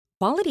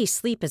Quality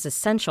sleep is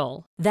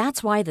essential.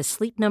 That's why the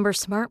Sleep Number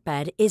Smart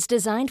Bed is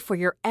designed for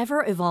your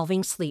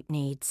ever-evolving sleep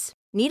needs.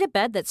 Need a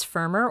bed that's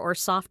firmer or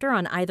softer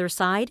on either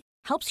side?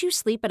 Helps you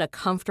sleep at a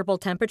comfortable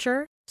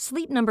temperature?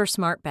 Sleep Number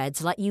Smart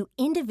Beds let you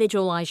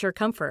individualize your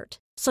comfort,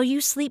 so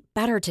you sleep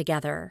better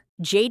together.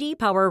 J.D.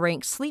 Power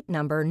ranks Sleep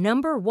Number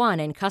number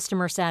 1 in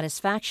customer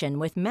satisfaction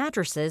with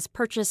mattresses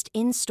purchased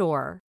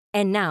in-store.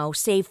 And now,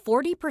 save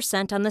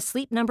 40% on the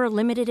Sleep Number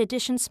Limited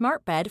Edition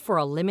Smart Bed for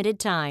a limited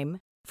time.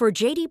 For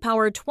J.D.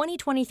 Power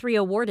 2023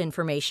 award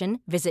information,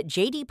 visit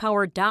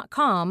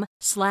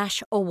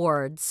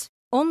jdpower.com/awards.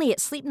 Only at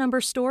Sleep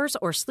Number stores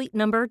or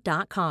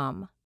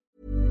sleepnumber.com.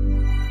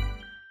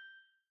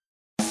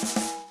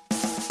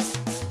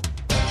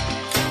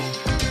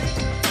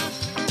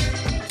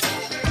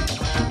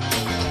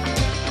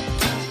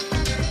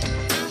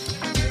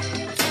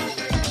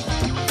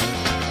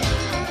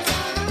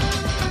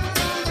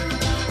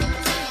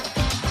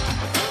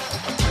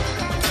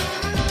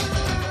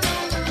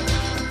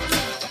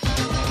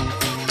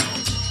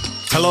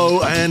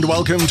 Hello and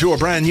welcome to a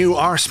brand new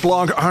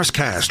Arseblog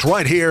Arsecast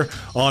right here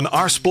on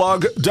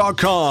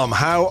arseblog.com.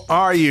 How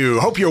are you?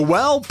 Hope you're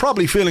well.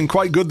 Probably feeling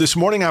quite good this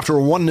morning after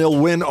a 1-0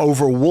 win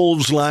over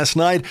Wolves last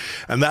night.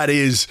 And that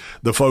is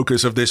the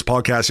focus of this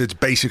podcast. It's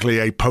basically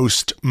a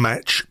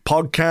post-match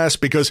podcast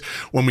because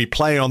when we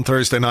play on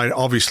Thursday night,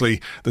 obviously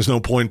there's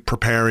no point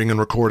preparing and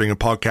recording a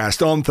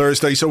podcast on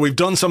Thursday. So we've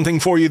done something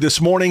for you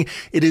this morning.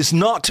 It is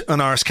not an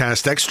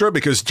Arsecast Extra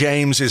because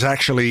James is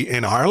actually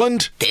in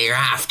Ireland. They're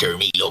after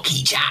me,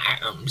 Lucky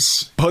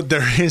Charms. But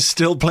there is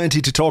still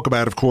plenty to talk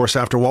about, of course,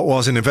 after what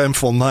was an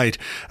eventful night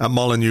at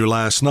Molineux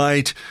last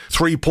night.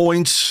 3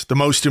 points, the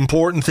most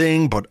important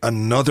thing, but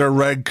another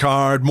red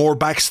card, more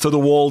backs to the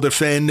wall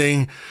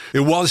defending.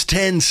 It was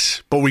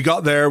tense, but we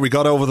got there, we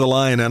got over the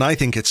line, and I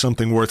think it's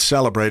something worth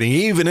celebrating,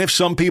 even if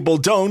some people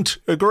don't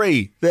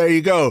agree. There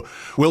you go.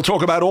 We'll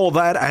talk about all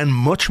that and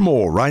much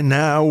more right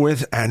now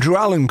with Andrew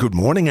Allen. Good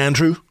morning,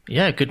 Andrew.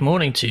 Yeah, good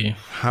morning to you.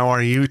 How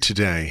are you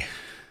today?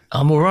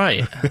 I'm all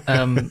right.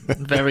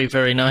 Very,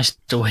 very nice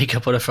to wake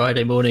up on a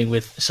Friday morning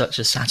with such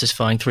a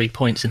satisfying 3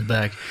 points in the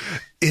bag.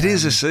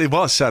 It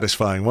was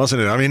satisfying,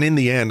 wasn't it? I mean, in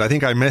the end, I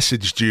think I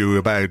messaged you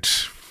about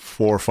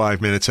 4 or 5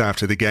 minutes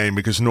after the game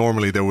because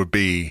normally there would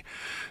be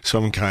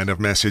some kind of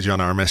message on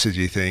our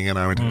messagey thing, and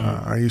I would,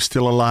 are you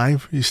still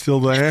alive? Are you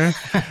still there?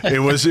 It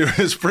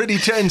was pretty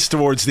tense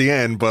towards the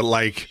end, but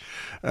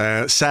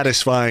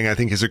satisfying, I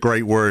think, is a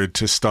great word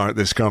to start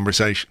this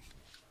conversation.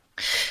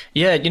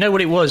 Yeah, you know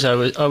what it was? I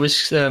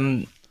was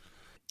when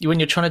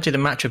you're trying to do the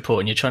match report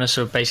and you're trying to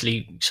sort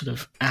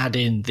of add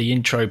in the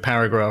intro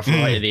paragraph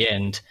right at the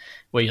end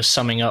where you're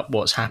summing up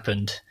what's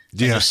happened.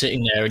 Yeah. And you're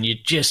sitting there and you're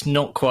just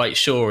not quite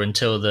sure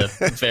until the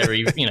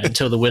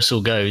until the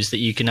whistle goes that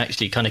you can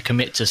actually kind of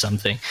commit to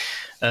something.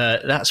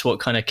 That's what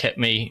kind of kept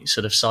me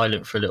sort of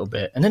silent for a little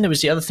bit. And then there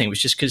was the other thing,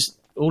 which just because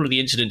all of the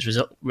incidents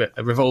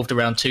revolved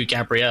around two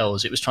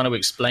Gabriels. It was trying to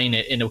explain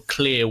it in a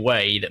clear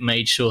way that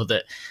made sure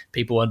that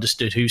people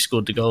understood who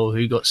scored the goal,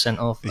 who got sent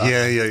off.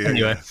 Yeah.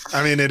 Anyway.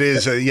 I mean, it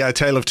is a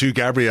tale of two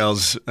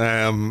Gabriels,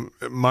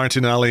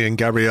 Martinelli and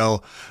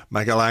Gabriel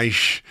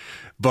Magalhaes.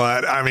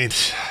 But, I mean,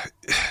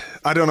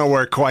 I don't know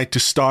where quite to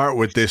start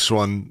with this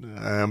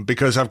one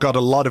because I've got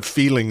a lot of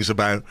feelings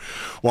about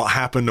what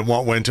happened and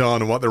what went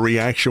on and what the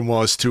reaction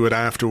was to it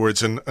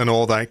afterwards and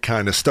all that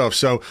kind of stuff.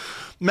 So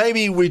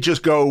maybe we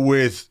just go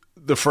with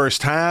the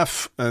first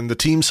half and the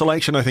team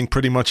selection, I think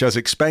pretty much as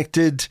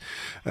expected.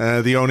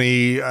 The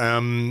only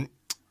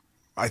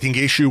I think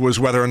issue was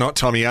whether or not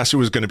Tomiyasu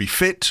was going to be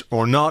fit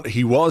or not.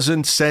 He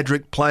wasn't.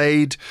 Cedric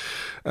played,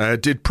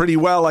 did pretty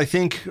well, I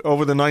think,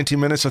 over the 90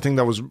 minutes. I think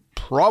that was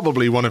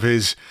probably one of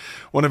his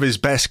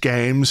best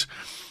games.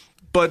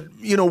 But,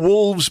 you know,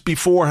 Wolves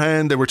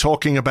beforehand, they were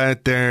talking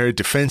about their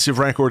defensive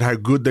record, how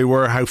good they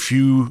were, how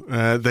few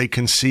they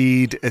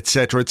concede,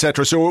 etc.,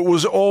 etc. So it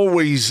was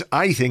always,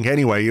 I think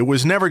anyway, it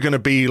was never going to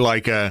be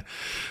like a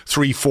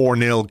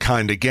 3-4-0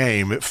 kind of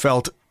game. It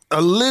felt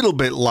a little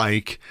bit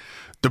like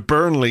the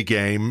Burnley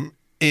game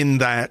in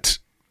that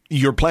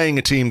you're playing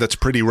a team that's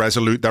pretty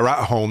resolute. They're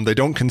at home. They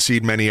don't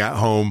concede many at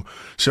home.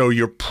 So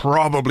you're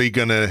probably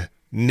going to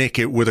nick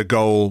it with a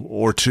goal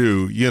or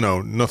two, you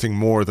know, nothing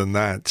more than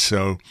that.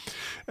 So,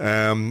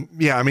 I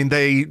mean,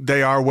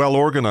 they are well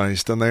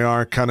organised and they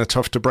are kind of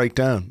tough to break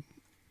down.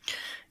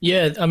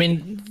 Yeah, I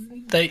mean,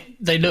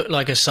 they look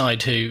like a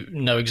side who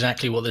know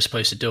exactly what they're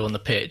supposed to do on the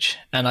pitch.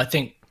 And I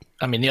think,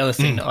 I mean, the other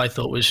thing that I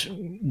thought was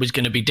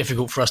going to be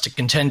difficult for us to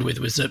contend with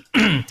was the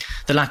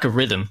lack of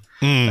rhythm.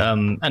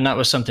 And that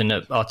was something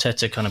that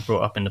Arteta kind of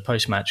brought up in the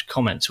post-match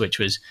comments, which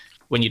was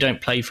when you don't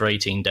play for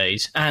 18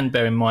 days, and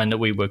bear in mind that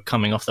we were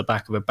coming off the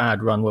back of a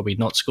bad run where we'd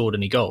not scored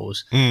any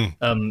goals,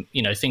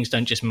 you know, things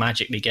don't just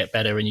magically get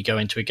better and you go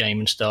into a game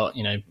and start,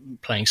 you know,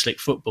 playing slick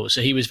football.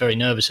 So he was very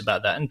nervous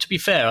about that. And to be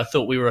fair, I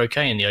thought we were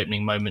okay in the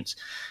opening moments.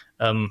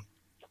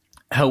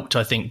 Helped,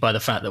 I think, by the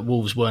fact that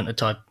Wolves weren't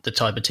the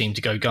type of team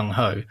to go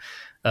gung-ho.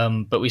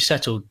 But we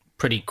settled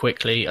pretty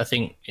quickly. I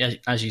think,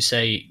 as you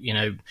say, you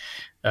know,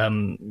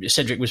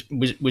 Cedric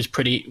was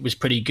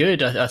pretty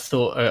good. I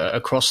thought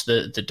across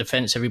the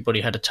defence,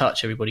 everybody had a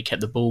touch. Everybody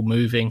kept the ball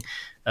moving.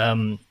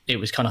 It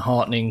was kind of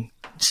heartening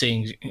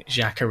seeing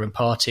Xhaka and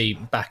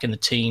Partey back in the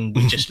team.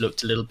 We just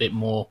looked a little bit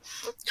more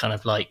kind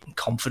of like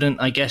confident,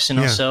 I guess, in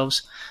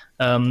ourselves.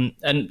 And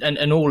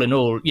all in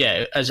all,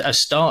 yeah, as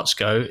starts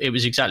go, it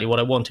was exactly what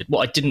I wanted.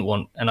 What I didn't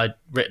want, and I'd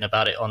written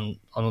about it on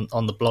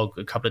the blog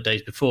a couple of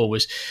days before,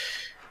 was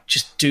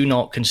just do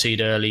not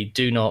concede early.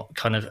 Do not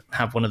kind of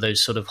have one of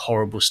those sort of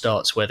horrible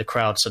starts where the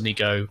crowd suddenly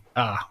go,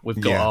 we've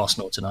got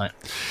Arsenal tonight.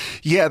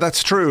 Yeah,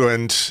 that's true.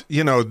 And,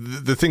 you know,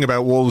 the thing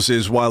about Wolves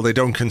is while they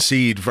don't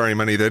concede very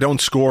many, they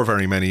don't score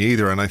very many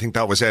either. And I think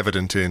that was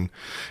evident in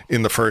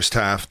the first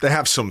half. They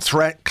have some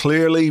threat,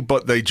 clearly,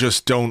 but they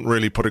just don't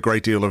really put a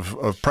great deal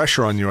of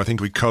pressure on you. I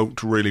think we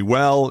coped really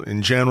well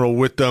in general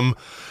with them.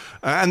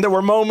 And there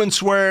were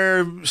moments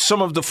where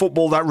some of the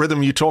football, that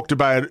rhythm you talked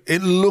about,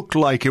 it looked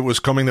like it was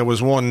coming. There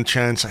was one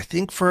chance, I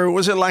think,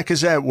 was it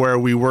Lacazette, where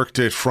we worked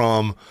it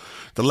from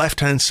the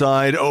left-hand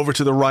side over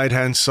to the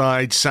right-hand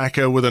side,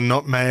 Saka with a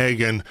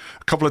nutmeg, and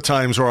a couple of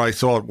times where I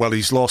thought, well,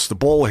 he's lost the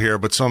ball here,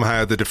 but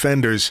somehow the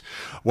defenders,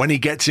 when he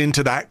gets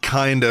into that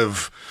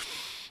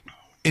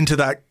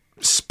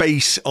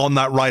space on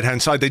that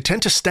right-hand side, they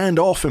tend to stand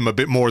off him a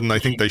bit more than I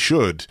think they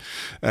should.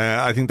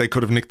 I think they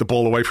could have nicked the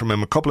ball away from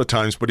him a couple of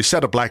times, but he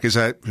set up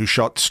Lacazette, who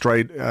shot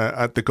straight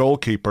at the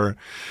goalkeeper.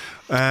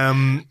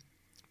 You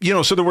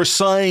know, so there were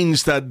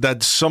signs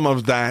that some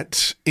of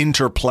that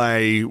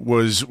interplay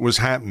was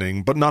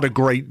happening, but not a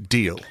great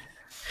deal.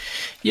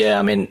 Yeah,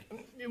 I mean,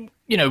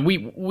 you know,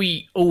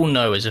 we all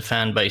know as a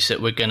fan base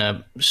that we're going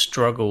to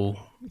struggle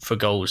for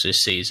goals this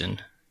season.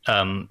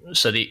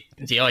 So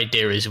the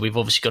idea is we've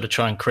obviously got to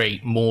try and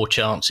create more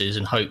chances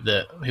and hope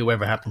that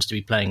whoever happens to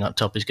be playing up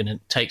top is going to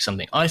take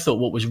something. I thought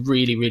what was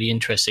really, really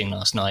interesting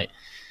last night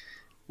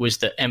was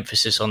the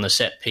emphasis on the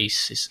set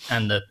pieces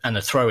and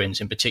the throw-ins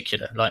in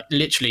particular. Like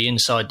literally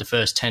inside the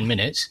first 10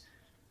 minutes,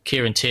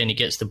 Kieran Tierney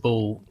gets the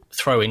ball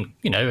throwing,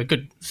 you know, a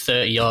good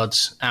 30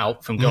 yards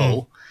out from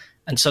goal.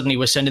 And suddenly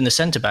we're sending the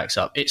centre-backs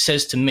up. It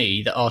says to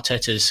me that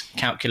Arteta's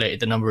calculated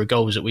the number of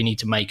goals that we need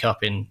to make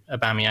up in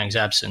Aubameyang's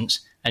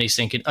absence. And he's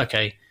thinking,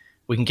 okay,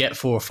 we can get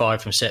 4 or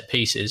 5 from set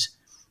pieces.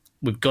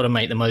 We've got to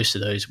make the most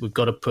of those. We've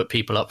got to put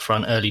people up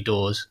front early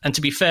doors. And to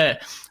be fair,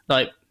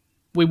 like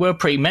we were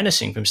pretty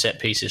menacing from set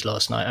pieces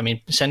last night. I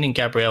mean, sending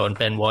Gabriel and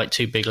Ben White,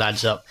 2 big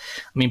lads up.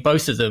 I mean,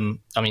 both of them.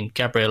 I mean,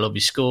 Gabriel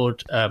obviously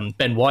scored.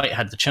 Ben White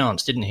had the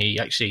chance, didn't he?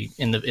 Actually,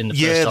 in the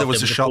first half, there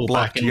was a shot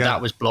blocked, and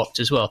that was blocked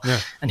as well. Yeah.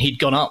 And he'd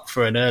gone up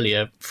for an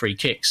earlier free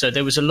kick. So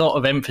there was a lot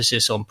of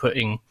emphasis on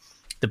putting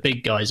the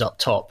big guys up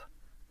top,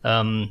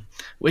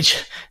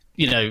 which,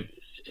 you know,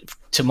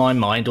 to my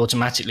mind,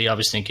 automatically I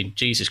was thinking,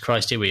 Jesus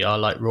Christ, here we are,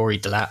 like Rory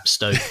Delap,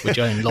 Stoke, we're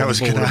going long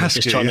ball and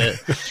just trying to.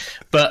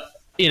 But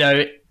you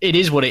know, it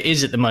is what it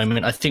is at the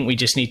moment. I think we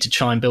just need to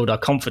try and build our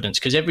confidence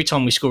because every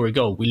time we score a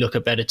goal, we look a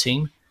better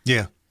team.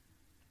 Yeah.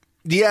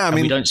 Yeah, I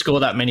mean, we don't score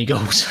that many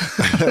goals.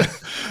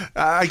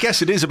 I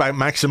guess it is about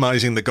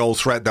maximising the goal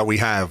threat that we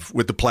have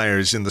with the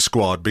players in the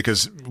squad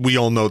because we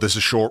all know there's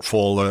a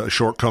shortfall, a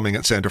shortcoming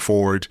at centre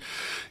forward,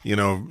 you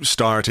know,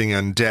 starting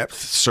and depth,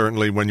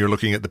 certainly when you're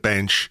looking at the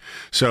bench.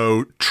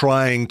 So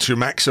trying to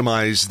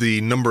maximise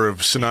the number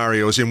of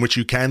scenarios in which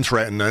you can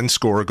threaten and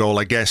score a goal,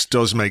 I guess,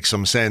 does make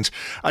some sense.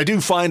 I do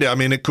find it, I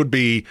mean, it could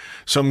be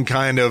some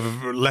kind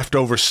of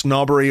leftover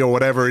snobbery or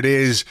whatever it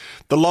is.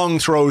 The long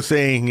throw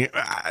thing,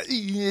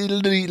 it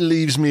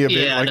leaves me a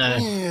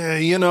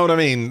bit you know what I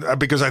mean?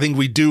 Because I think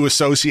we do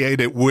associate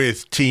it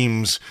with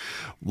teams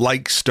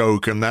like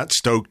Stoke and that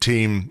Stoke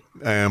team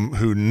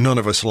who none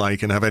of us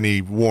like and have any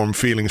warm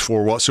feelings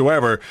for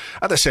whatsoever.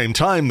 At the same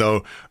time,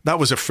 though, that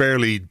was a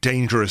fairly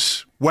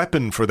dangerous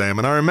weapon for them.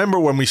 And I remember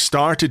when we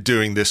started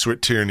doing this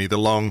with Tierney, the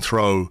long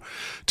throw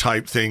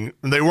type thing,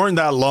 they weren't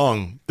that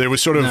long. They were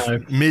sort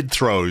of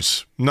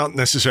mid-throws, not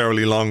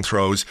necessarily long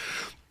throws.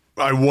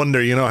 I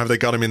wonder, you know, have they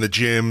got him in the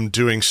gym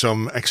doing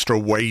some extra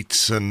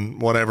weights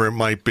and whatever it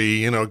might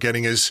be, you know,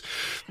 getting his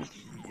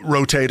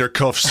rotator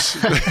cuffs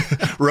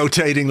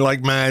rotating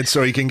like mad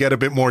so he can get a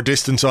bit more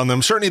distance on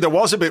them. Certainly there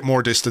was a bit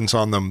more distance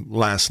on them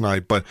last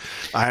night, but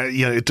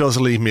it does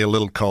leave me a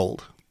little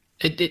cold.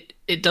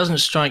 It doesn't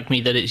strike me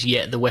that it's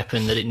yet the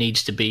weapon that it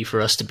needs to be for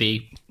us to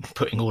be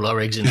putting all our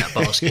eggs in that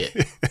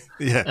basket.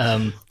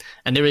 And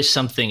there is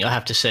something, I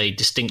have to say,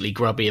 distinctly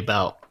grubby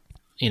about,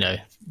 you know,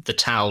 the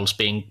towels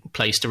being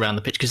placed around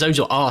the pitch, because those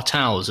are our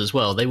towels as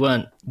well. They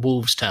weren't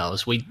Wolves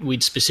towels.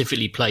 We'd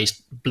specifically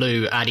placed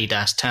blue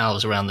Adidas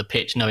towels around the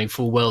pitch, knowing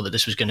full well that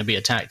this was going to be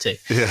a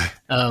tactic.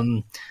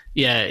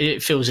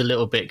 It feels a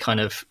little bit kind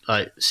of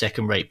like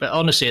second rate. But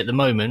honestly, at the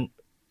moment,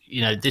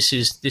 you know, this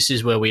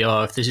is where we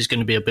are. If this is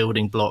going to be a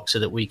building block so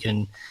that we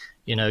can,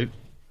 you know,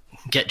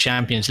 get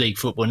Champions League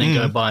football and then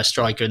go and buy a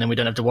striker, and then we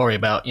don't have to worry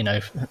about, you know,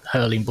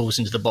 hurling balls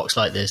into the box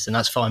like this, then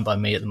that's fine by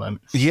me at the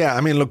moment. Yeah,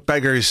 I mean, look,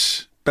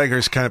 beggars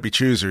can't be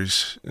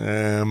choosers.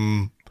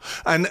 And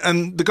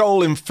the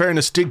goal, in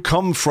fairness, did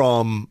come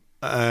from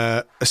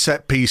a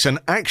set piece. And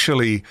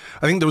actually,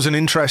 I think there was an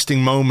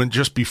interesting moment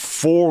just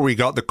before we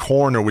got the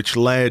corner, which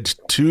led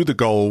to the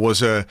goal,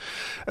 was a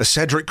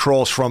Cedric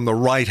cross from the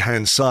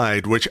right-hand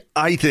side, which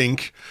I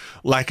think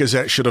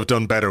Lacazette should have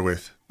done better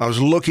with. I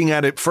was looking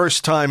at it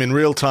first time in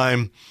real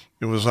time.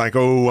 It was like,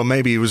 oh, well,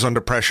 maybe he was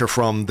under pressure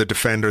from the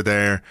defender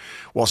there.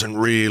 Wasn't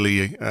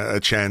really a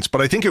chance.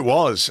 But I think it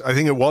was. I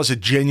think it was a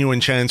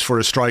genuine chance for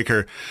a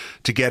striker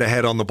to get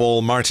ahead on the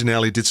ball.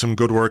 Martinelli did some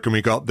good work and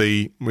we got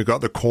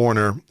the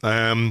corner.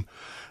 I mean,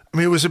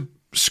 it was a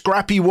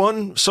scrappy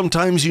one.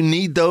 Sometimes you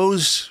need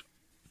those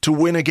to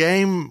win a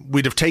game.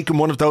 We'd have taken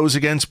one of those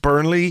against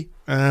Burnley.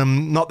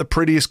 Not the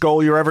prettiest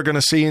goal you're ever going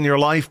to see in your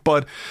life,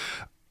 but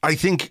I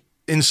think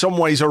in some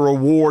ways a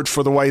reward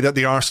for the way that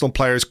the Arsenal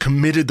players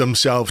committed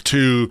themselves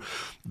to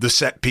the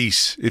set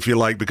piece, if you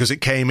like, because it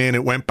came in,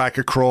 it went back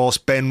across.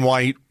 Ben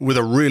White with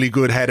a really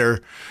good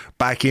header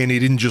back in. He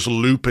didn't just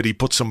loop it, he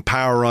put some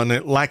power on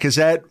it.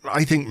 Lacazette,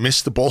 I think,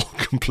 missed the ball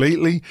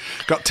completely,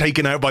 got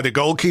taken out by the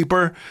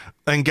goalkeeper,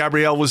 and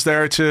Gabriel was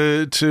there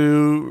to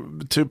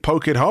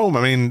poke it home.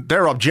 I mean,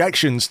 their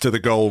objections to the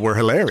goal were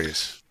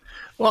hilarious.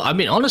 Well, I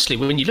mean, honestly,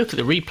 when you look at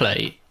the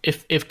replay,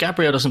 if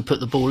Gabriel doesn't put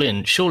the ball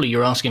in, surely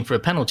you're asking for a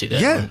penalty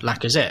there on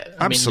Lacazette.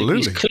 Absolutely.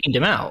 He's cleaned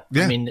him out.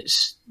 Yeah. I mean,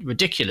 it's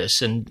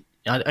ridiculous. And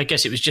I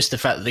guess it was just the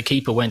fact that the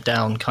keeper went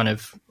down kind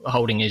of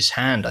holding his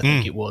hand, I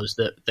think it was,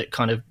 that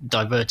kind of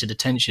diverted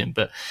attention.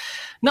 But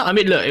no, I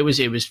mean, look, it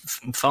was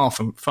far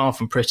from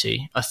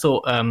pretty. I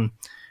thought,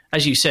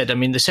 as you said, I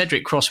mean, the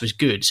Cedric cross was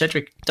good.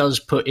 Cedric does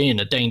put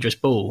in a dangerous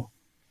ball.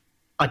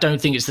 I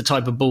don't think it's the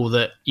type of ball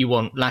that you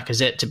want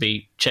Lacazette to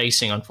be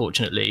chasing,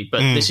 unfortunately. But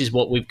this is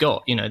what we've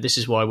got. You know, this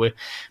is why we're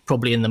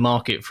probably in the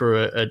market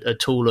for a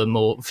taller,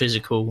 more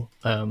physical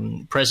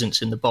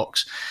presence in the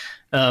box.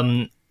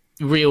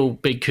 Real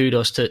big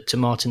kudos to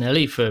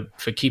Martinelli for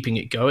keeping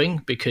it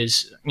going,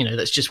 because, you know,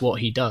 that's just what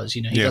he does.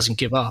 You know, he doesn't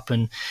give up.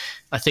 And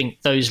I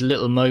think those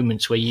little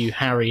moments where you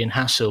harry and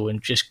hassle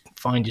and just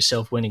find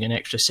yourself winning an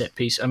extra set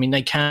piece, I mean,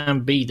 they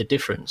can be the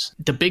difference.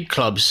 The big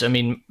clubs, I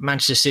mean,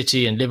 Manchester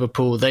City and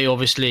Liverpool, they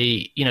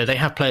obviously, you know, they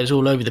have players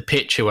all over the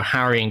pitch who are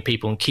harrying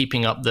people and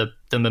keeping up the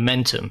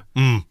momentum.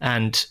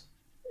 And,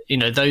 you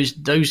know,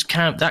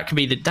 that can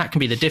be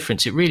the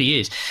difference. It really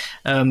is.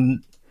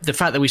 The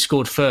fact that we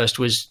scored first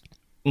was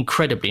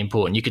incredibly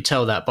important. You could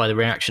tell that by the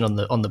reaction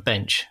on the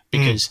bench,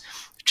 because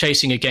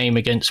chasing a game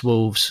against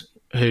Wolves,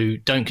 who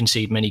don't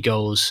concede many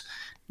goals,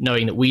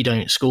 knowing that we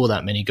don't score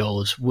that many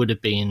goals, would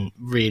have been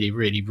really,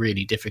 really,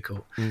 really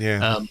difficult.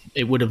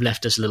 It would have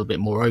left us a little bit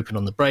more open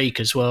on the break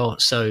as well.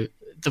 So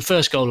the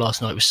first goal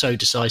last night was so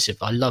decisive.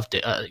 I loved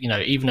it. You know,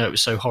 even though it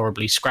was so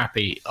horribly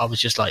scrappy, I was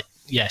just like,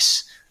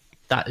 yes,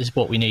 that is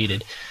what we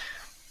needed.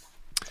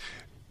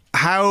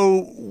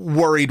 How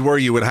worried were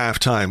you at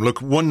halftime? Look,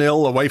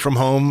 1-0 away from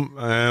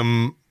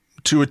home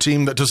to a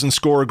team that doesn't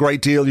score a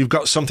great deal. You've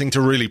got something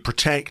to really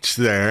protect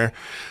there.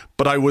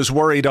 But I was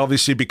worried,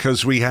 obviously,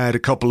 because we had a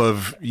couple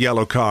of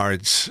yellow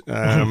cards.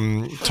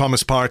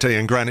 Thomas Partey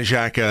and Granit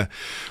Xhaka,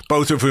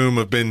 both of whom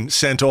have been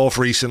sent off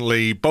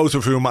recently, both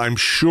of whom I'm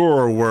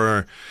sure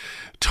were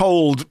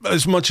told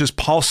as much as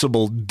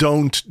possible,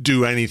 don't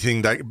do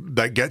anything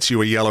that gets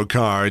you a yellow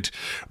card.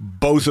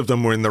 Both of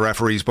them were in the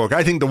referee's book.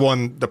 I think the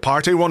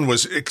Partey one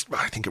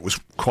I think it was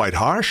quite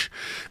harsh,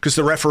 because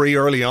the referee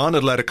early on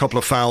had let a couple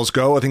of fouls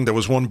go. I think there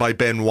was one by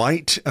Ben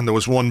White and there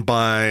was one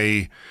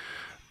by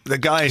the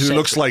guy who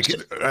looks like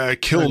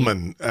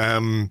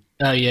Kilman.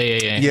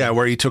 Yeah,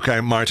 where he took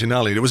out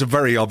Martinelli. There was a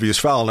very obvious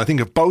foul. And I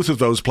think if both of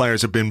those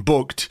players had been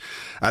booked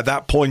at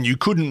that point, you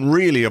couldn't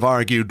really have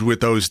argued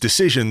with those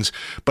decisions.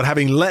 But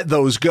having let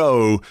those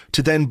go,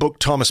 to then book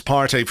Thomas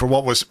Partey for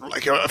what was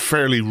like a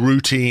fairly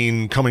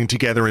routine coming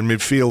together in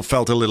midfield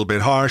felt a little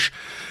bit harsh.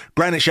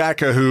 Granit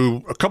Xhaka,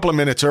 who a couple of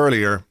minutes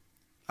earlier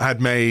had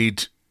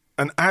made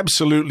an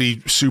absolutely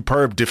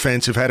superb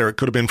defensive header. It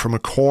could have been from a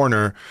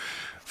corner,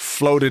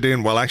 floated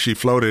in.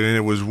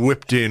 It was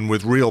whipped in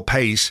with real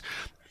pace.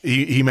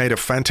 He made a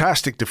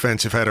fantastic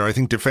defensive header. I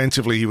think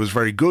defensively he was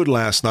very good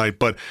last night,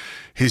 but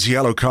his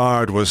yellow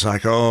card was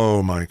like,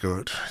 oh my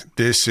God,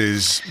 this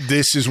is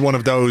one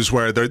of those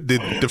where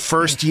the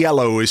first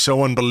yellow is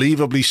so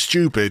unbelievably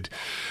stupid,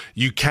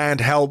 you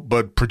can't help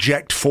but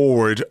project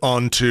forward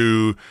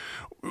onto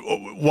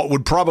what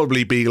would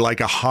probably be like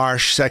a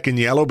harsh second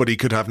yellow, but he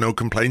could have no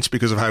complaints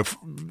because of how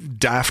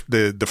daft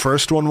the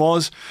first one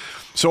was.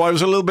 So I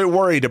was a little bit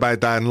worried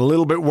about that, and a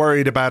little bit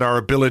worried about our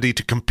ability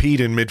to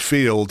compete in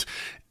midfield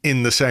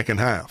in the second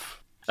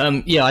half.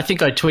 I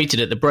think I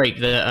tweeted at the break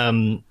that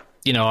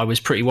I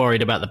was pretty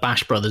worried about the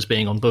Bash brothers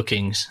being on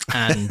bookings,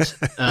 and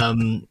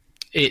the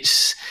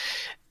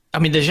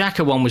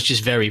Xhaka one was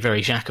just very,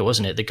 very Xhaka,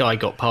 wasn't it? The guy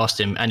got past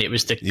him, and it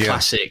was the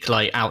classic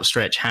like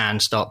outstretched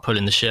hand, start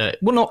pulling the shirt.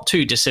 Well, not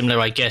too dissimilar,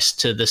 I guess,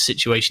 to the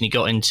situation he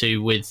got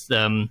into with.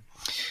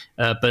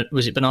 But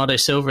was it Bernardo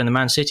Silva in the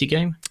Man City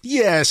game?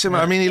 Yes, he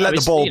let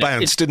the ball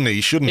bounce, didn't he?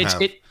 He shouldn't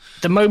have.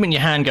 The moment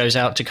your hand goes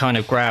out to kind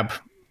of grab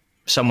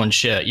someone's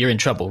shirt, you're in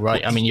trouble,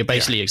 right? I mean, you're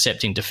basically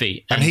accepting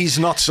defeat. And he's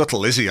not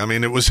subtle, is he? I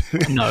mean, it was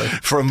no.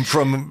 from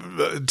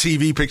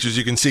TV pictures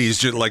you can see he's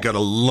just like got a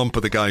lump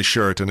of the guy's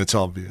shirt, and it's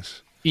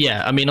obvious.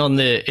 Yeah, I mean, on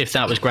the if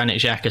that was Granit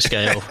Xhaka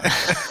scale,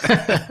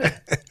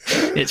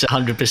 it's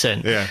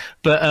 100%. Yeah,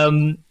 but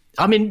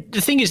I mean,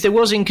 the thing is, there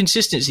was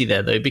inconsistency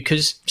there though,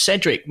 because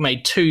Cedric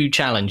made 2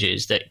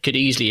 challenges that could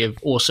easily have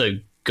also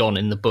gone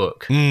in the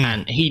book,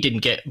 and he didn't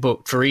get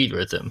booked for either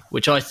of them,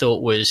 which I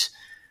thought was,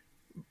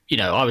 you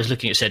know, I was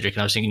looking at Cedric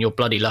and I was thinking, you're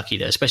bloody lucky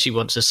there, especially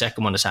once the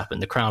second one has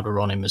happened. The crowd were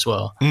on him as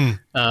well.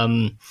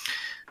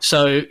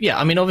 So, yeah,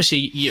 I mean,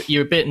 obviously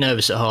you're a bit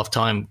nervous at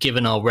half-time,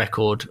 given our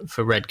record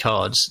for red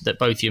cards, that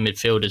both your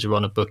midfielders are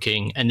on a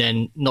booking. And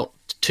then not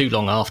too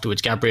long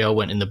afterwards, Gabriel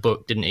went in the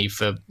book, didn't he,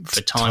 for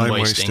time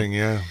wasting.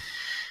 Yeah.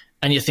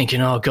 And you're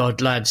thinking, oh, God,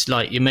 lads,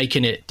 like, you're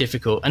making it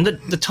difficult. And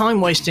the time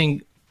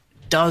wasting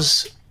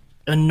does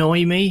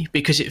annoy me,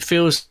 because it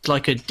feels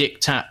like a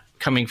diktat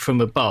coming from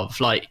above.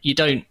 Like, you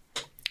don't,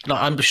 like,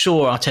 I'm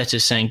sure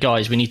Arteta's saying,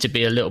 guys, we need to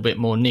be a little bit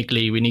more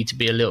niggly. We need to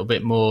be a little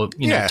bit more,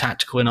 you know,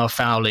 tactical in our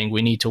fouling.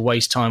 We need to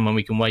waste time when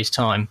we can waste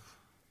time.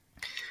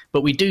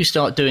 But we do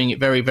start doing it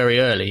very, very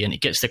early, and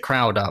it gets the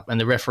crowd up, and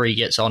the referee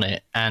gets on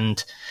it.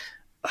 And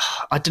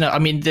I don't know. I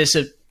mean, there's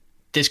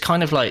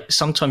kind of like,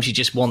 sometimes you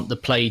just want the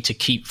play to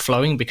keep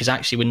flowing, because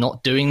actually we're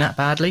not doing that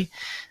badly.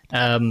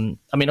 I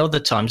mean,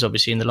 other times,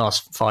 obviously, in the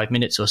last 5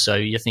 minutes or so,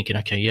 you're thinking,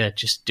 okay, yeah,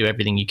 just do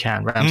everything you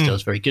can.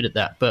 Ramsdale's very good at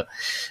that. But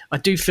I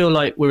do feel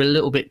like we're a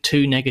little bit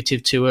too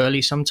negative too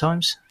early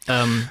sometimes.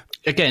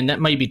 Again,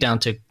 that may be down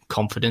to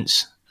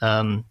confidence.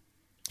 And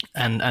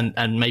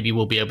maybe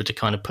we'll be able to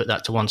kind of put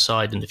that to one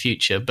side in the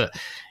future. But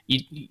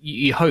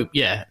you hope,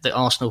 that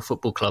Arsenal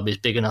Football Club is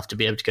big enough to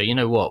be able to go, you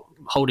know what,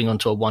 holding on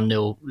to a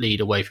 1-0 lead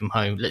away from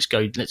home, let's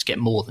get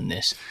more than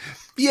this.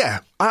 Yeah,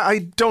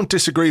 I don't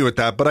disagree with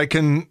that, but I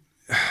can...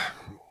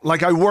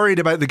 Like, I worried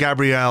about the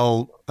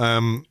Gabriel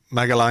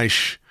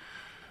Magalhaes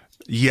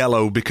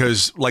yellow,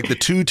 because, like, the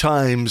 2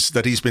 times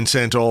that he's been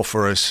sent off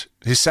for us,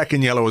 his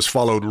second yellow was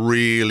followed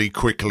really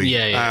quickly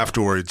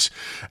afterwards.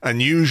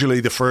 And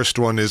usually the first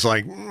one is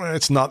like,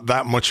 it's not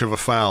that much of a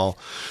foul.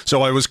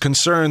 So I was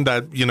concerned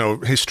that, you know,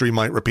 history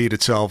might repeat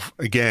itself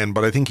again.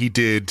 But I think he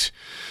did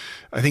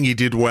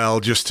well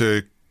just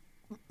to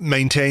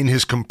maintain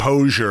his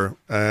composure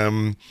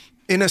in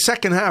a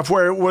second half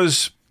where it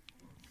was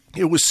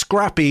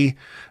scrappy,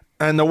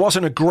 and there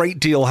wasn't a great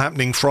deal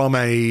happening from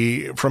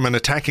an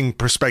attacking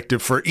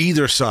perspective for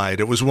either side.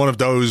 It was one of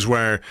those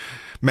where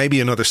maybe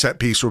another set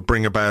piece would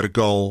bring about a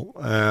goal.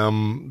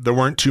 There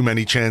weren't too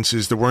many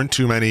chances. There weren't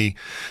too many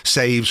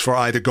saves for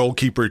either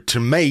goalkeeper to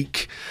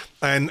make.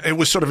 And it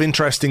was sort of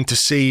interesting to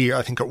see,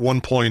 I think at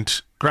one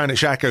point, Granit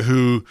Xhaka,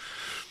 who,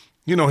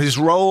 you know, his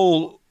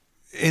role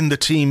in the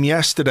team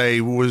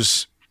yesterday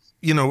was,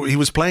 you know, he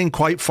was playing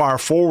quite far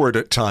forward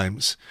at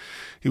times.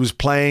 He was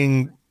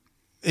playing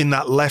in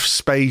that left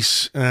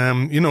space.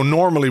 You know,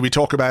 normally we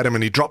talk about him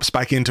and he drops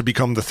back in to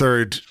become the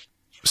third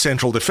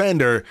central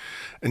defender.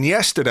 And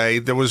yesterday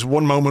there was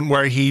one moment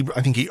where I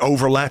think he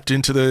overlapped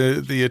into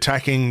the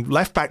attacking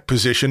left back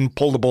position,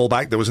 pulled the ball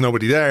back. There was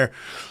nobody there.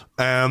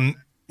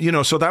 You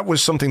know, so that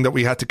was something that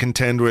we had to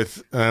contend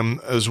with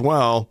as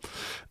well.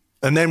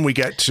 And then we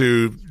get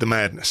to the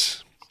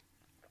madness.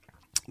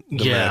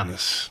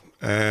 Madness.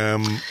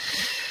 Well,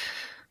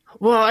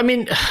 I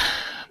mean,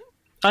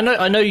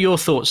 I know your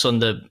thoughts on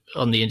the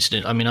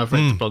incident. I mean, I've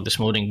read the blog this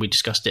morning. We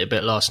discussed it a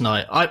bit last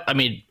night. I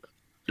mean,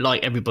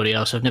 like everybody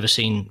else, I've never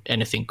seen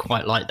anything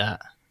quite like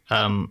that.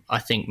 I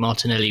think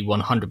Martinelli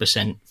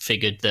 100%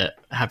 figured that,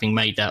 having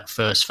made that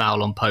first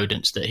foul on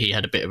Podence, that he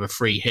had a bit of a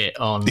free hit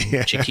on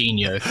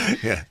Chiquinho.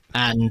 Yeah.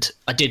 And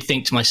I did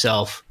think to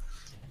myself,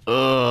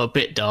 a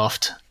bit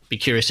daft. Be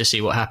curious to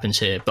see what happens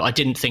here. But I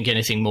didn't think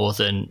anything more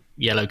than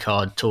yellow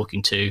card,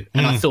 talking to.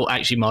 And I thought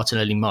actually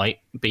Martinelli might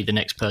be the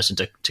next person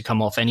to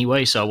come off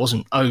anyway, so I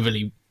wasn't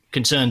overly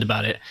concerned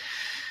about it.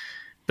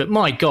 But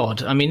my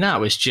God, I mean, that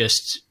was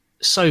just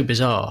so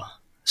bizarre.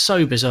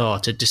 So bizarre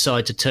to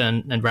decide to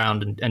turn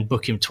around and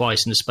book him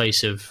twice in the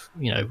space of,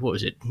 you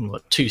know,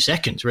 2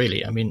 seconds,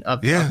 really. I mean,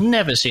 I've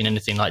never seen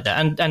anything like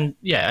that. And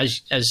yeah,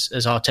 as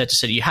Arteta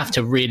said, you have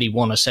to really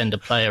want to send a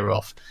player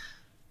off.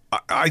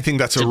 I think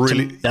that's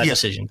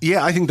decision.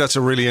 Yeah, I think that's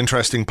a really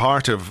interesting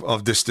part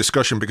of this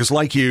discussion, because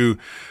like you,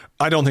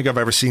 I don't think I've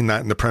ever seen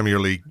that in the Premier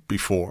League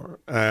before.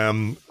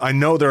 I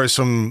know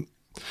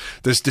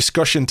there's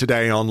discussion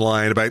today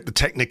online about the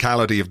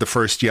technicality of the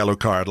first yellow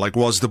card. Like,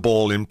 was the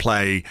ball in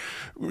play?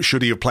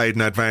 Should he have played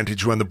an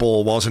advantage when the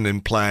ball wasn't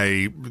in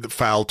play? The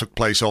foul took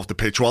place off the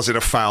pitch. Was it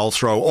a foul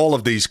throw? All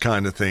of these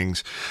kind of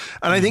things.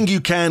 And I think you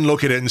can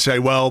look at it and say,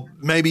 well,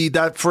 maybe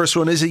that first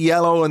one is a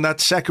yellow and that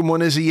second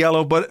one is a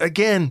yellow. But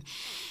again,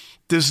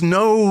 there's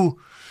no...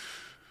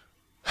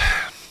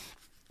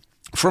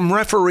 From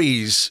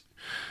referees,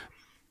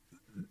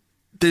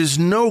 there's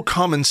no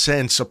common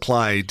sense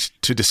applied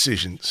to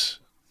decisions,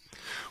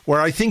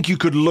 where I think you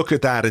could look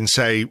at that and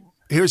say,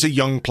 here's a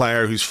young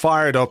player who's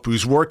fired up,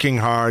 who's working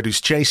hard,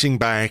 who's chasing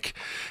back.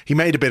 He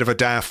made a bit of a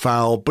daft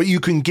foul, but you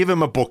can give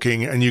him a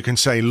booking and you can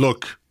say,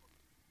 look,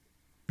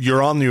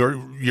 you're on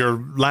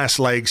your last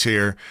legs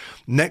here.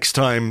 Next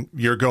time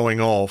you're going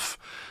off,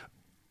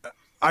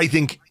 I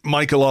think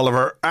Michael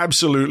Oliver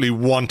absolutely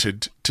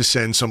wanted to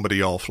send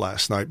somebody off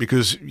last night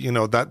because, you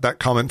know, that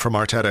comment from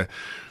Arteta,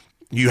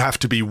 you have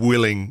to be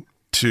willing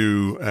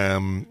to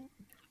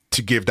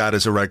give that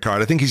as a red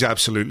card. I think he's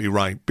absolutely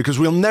right because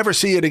we'll never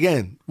see it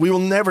again. We will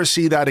never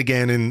see that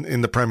again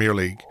in the Premier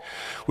League.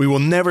 We will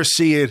never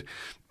see it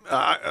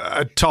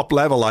at top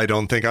level, I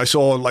don't think. I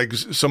saw like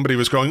somebody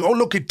was going, oh,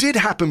 look, it did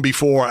happen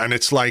before, and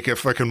it's like a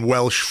fucking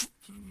Welsh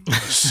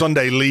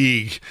Sunday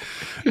League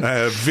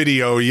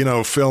video, you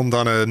know, filmed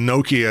on a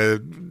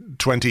Nokia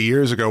 20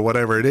 years ago,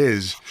 whatever it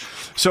is.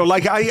 So,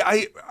 like,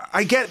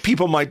 I get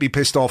people might be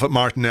pissed off at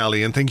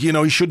Martinelli and think, you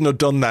know, he shouldn't have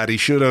done that. He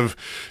should have,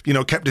 you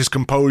know, kept his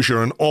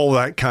composure and all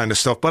that kind of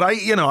stuff. But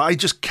I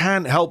just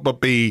can't help but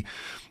be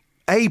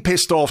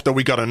pissed off that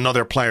we got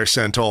another player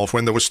sent off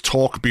when there was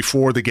talk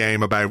before the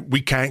game about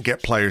we can't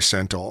get players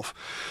sent off.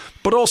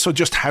 But also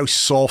just how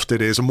soft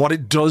it is and what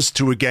it does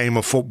to a game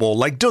of football.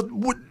 Like,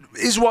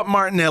 is what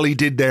Martinelli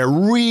did there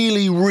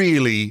really,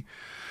 really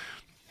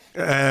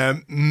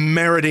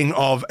meriting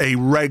of a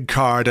red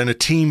card and a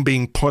team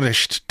being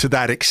punished to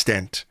that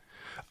extent?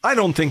 I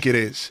don't think it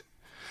is.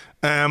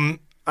 And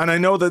I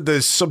know that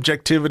the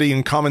subjectivity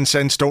and common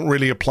sense don't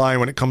really apply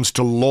when it comes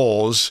to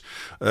laws,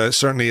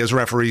 certainly as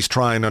referees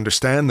try and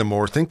understand them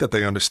or think that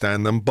they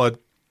understand them.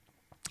 But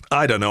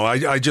I don't know.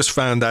 I just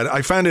found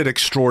it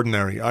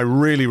extraordinary. I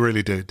really,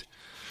 really did.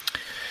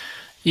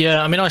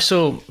 Yeah, I mean, I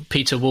saw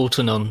Peter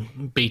Walton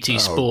on BT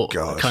Sport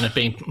kind of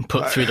being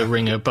put through the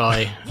ringer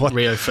by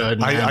Rio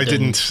Ferdinand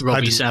and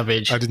Robbie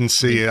Savage. I didn't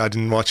see it. I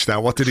didn't watch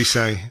that. What did he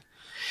say?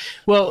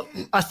 Well,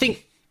 I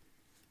think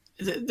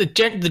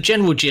the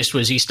general gist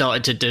was he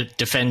started to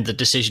defend the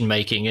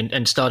decision-making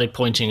and started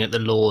pointing at the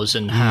laws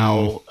and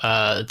how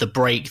the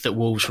break that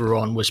Wolves were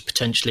on was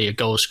potentially a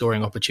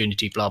goal-scoring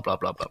opportunity, blah, blah,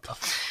 blah, blah, blah.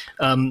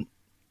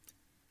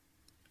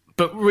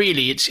 But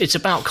really, it's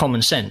about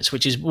common sense,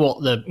 which is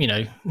what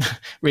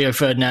Rio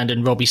Ferdinand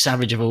and Robbie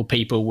Savage of all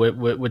people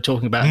were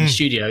talking about in the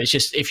studio. It's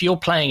just if you're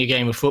playing a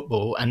game of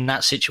football and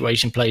that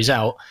situation plays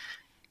out,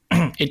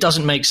 it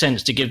doesn't make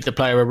sense to give the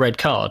player a red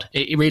card.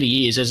 It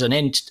really is as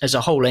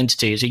a whole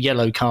entity, as a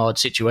yellow card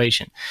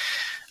situation.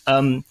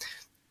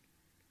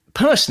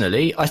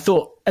 Personally, I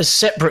thought as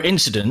separate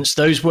incidents,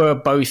 those were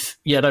both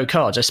yellow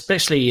cards,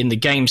 especially in the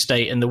game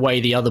state and the way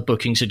the other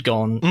bookings had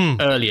gone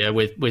earlier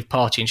with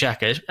Partey and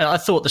Xhaka. I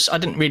thought I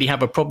didn't really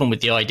have a problem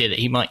with the idea that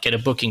he might get a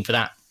booking for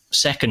that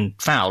second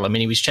foul. I mean,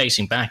 he was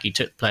chasing back. He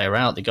took the player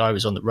out. The guy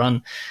was on the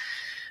run.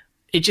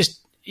 It just,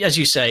 as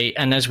you say,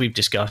 and as we've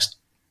discussed,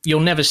 you'll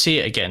never see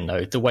it again,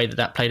 though, the way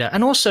that played out.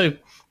 And also,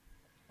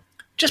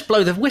 just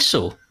blow the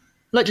whistle.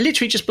 Like,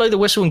 literally just blow the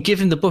whistle and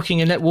give him the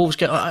booking and let Wolves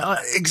go.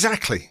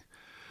 Exactly.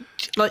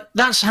 Like,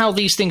 that's how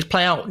these things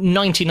play out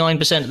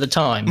 99% of the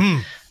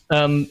time.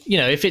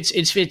 If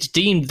it's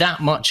deemed that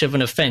much of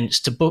an offence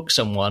to book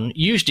someone,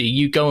 usually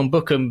you go and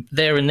book them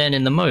there and then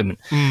in the moment.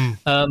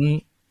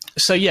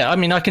 So, yeah, I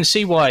mean, I can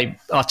see why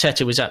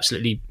Arteta was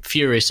absolutely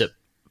furious at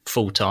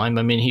full time.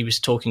 I mean, he was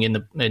talking in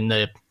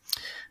the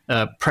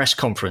press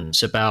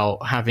conference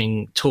about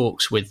having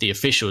talks with the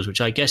officials, which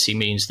I guess he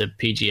means the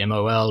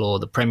PGMOL or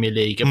the Premier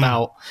League,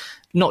 about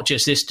not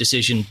just this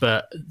decision,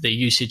 but the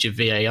usage of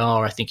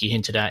VAR. I think he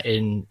hinted at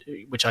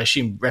which I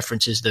assume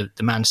references the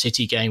Man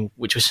City game,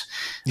 which was,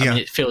 I mean,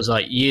 it feels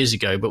like years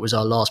ago, but was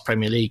our last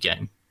Premier League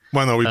game.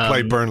 Well, no, we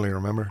played Burnley,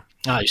 remember?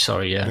 Oh,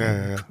 sorry,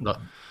 yeah.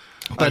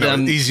 But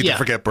easy to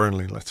forget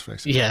Burnley, let's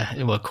face it.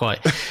 Yeah, well,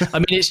 quite. I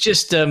mean, it's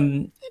just...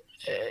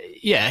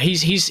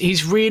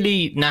 he's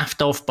really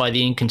naffed off by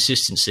the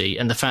inconsistency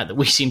and the fact that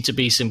we seem to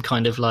be some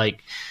kind of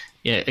like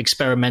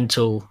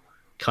experimental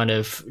kind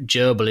of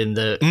gerbil in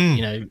the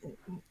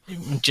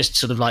just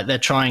sort of like they're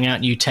trying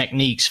out new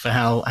techniques for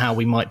how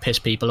we might piss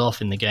people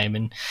off in the game.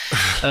 And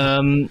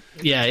I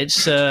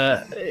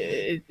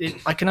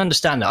can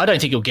understand that. I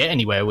don't think he'll get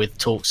anywhere with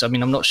talks. I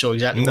mean, I'm not sure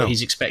exactly what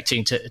he's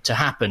expecting to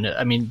happen.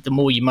 I mean, the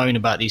more you moan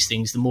about these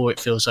things, the more it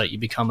feels like you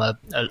become a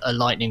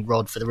lightning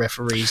rod for the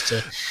referees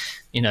to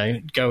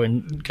go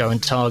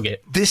and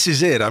target. This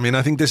is it. I mean,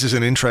 I think this is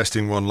an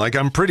interesting one. Like,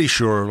 I'm pretty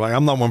sure, like,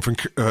 I'm not one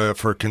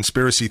for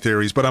conspiracy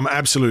theories, but I'm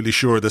absolutely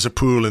sure there's a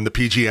pool in the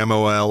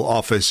PGMOL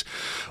office.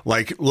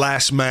 Like,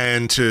 last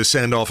man to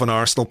send off an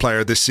Arsenal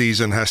player this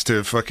season has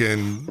to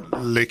fucking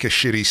lick a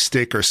shitty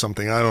stick or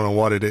something. I don't know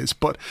what it is,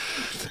 but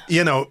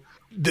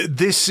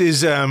this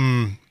is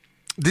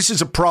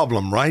a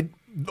problem, right?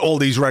 All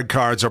these red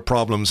cards are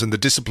problems, and the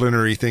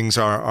disciplinary things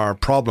are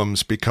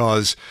problems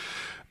because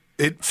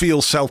it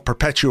feels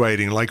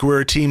self-perpetuating. Like, we're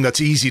a team that's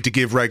easy to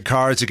give red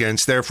cards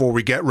against, therefore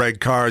we get red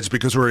cards.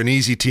 Because we're an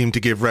easy team to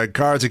give red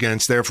cards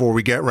against, therefore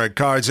we get red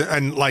cards.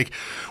 And like,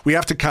 we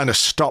have to kind of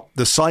stop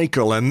the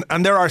cycle. And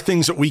there are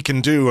things that we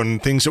can do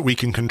and things that we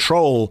can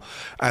control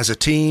as a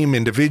team,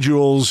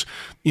 individuals,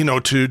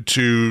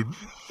 to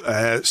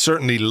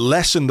certainly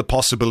lessen the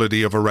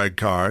possibility of a red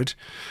card.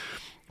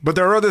 But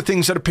there are other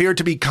things that appear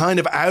to be kind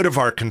of out of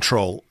our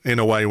control in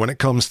a way when it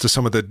comes to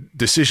some of the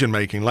decision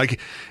making. Like,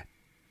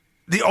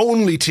 the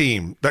only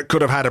team that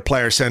could have had a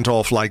player sent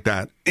off like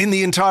that in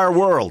the entire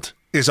world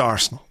is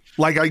Arsenal.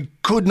 Like, I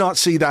could not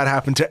see that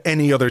happen to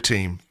any other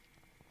team.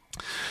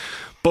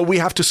 But we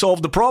have to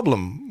solve the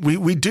problem.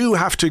 We do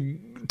have to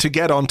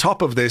get on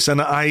top of this.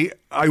 And I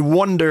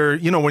wonder,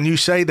 you know, when you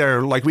say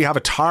there, like, we have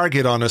a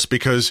target on us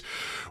because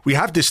we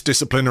have this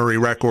disciplinary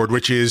record,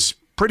 which is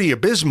pretty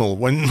abysmal.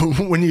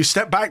 When you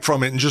step back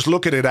from it and just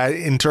look at it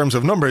in terms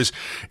of numbers,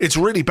 it's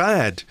really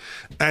bad.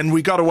 And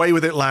we got away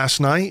with it last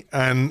night,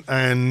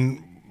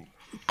 and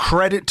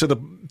credit to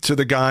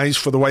the guys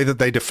for the way that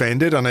they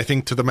defended, and I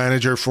think to the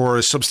manager for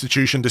a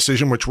substitution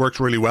decision which worked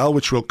really well,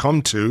 which we'll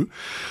come to.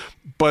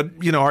 But,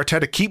 you know,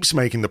 Arteta keeps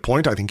making the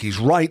point, I think he's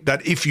right,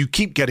 that if you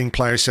keep getting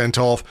players sent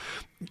off,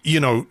 you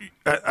know,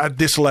 at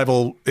this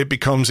level, it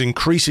becomes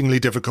increasingly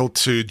difficult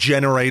to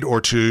generate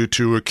or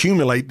to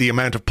accumulate the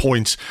amount of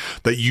points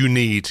that you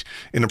need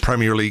in a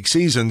Premier League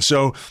season.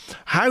 So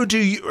how do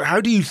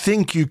you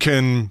think you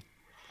can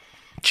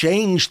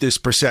change this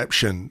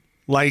perception?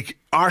 Like,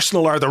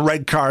 Arsenal are the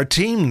red card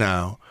team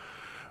now,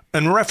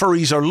 and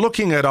referees are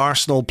looking at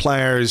Arsenal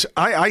players.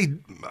 I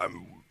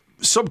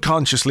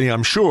subconsciously,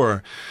 I'm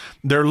sure,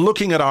 they're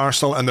looking at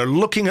Arsenal and they're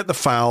looking at the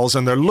fouls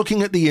and they're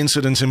looking at the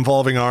incidents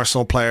involving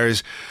Arsenal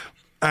players.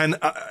 And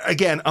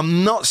again,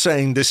 I'm not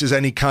saying this is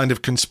any kind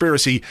of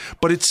conspiracy,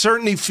 but it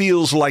certainly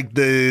feels like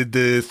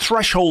the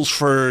thresholds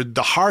for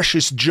the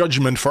harshest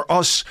judgment for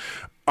us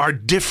are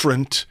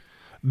different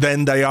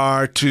than they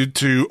are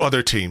to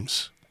other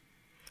teams.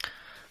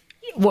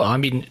 Well, I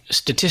mean,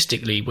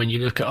 statistically, when you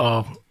look at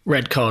our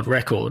red card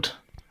record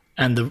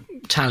and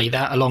tally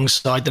that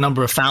alongside the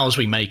number of fouls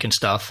we make and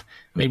stuff,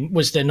 I mean,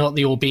 was there not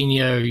the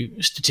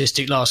Orbinho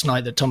statistic last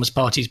night that Thomas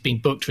Partey's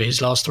been booked for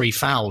his last 3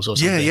 fouls or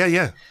something?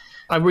 Yeah.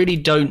 I really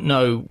don't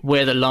know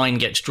where the line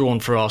gets drawn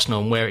for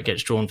Arsenal and where it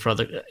gets drawn for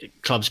other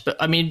clubs. But,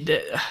 I mean,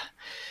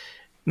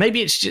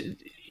 maybe it's just,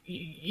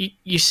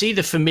 you see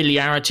the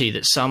familiarity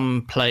that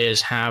some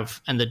players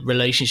have and the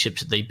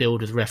relationships that they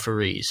build with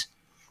referees.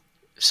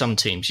 Some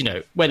teams, you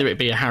know, whether it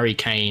be a Harry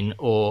Kane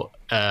or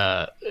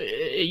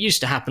it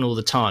used to happen all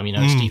the time, you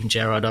know, Steven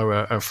Gerrard or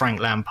a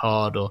Frank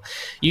Lampard, or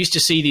you used to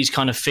see these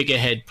kind of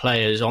figurehead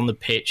players on the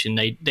pitch, and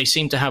they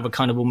seem to have a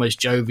kind of almost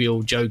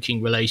jovial,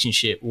 joking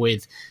relationship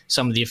with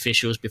some of the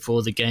officials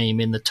before the game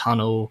in the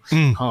tunnel,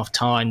 half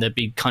time. There'd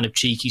be kind of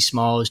cheeky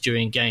smiles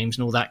during games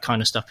and all that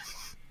kind of stuff.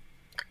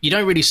 You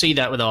don't really see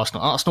that with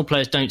Arsenal. Arsenal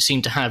players don't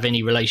seem to have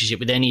any relationship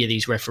with any of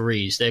these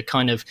referees. They're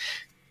kind of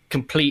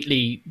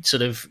completely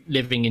sort of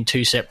living in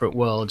 2 separate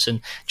worlds.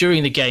 And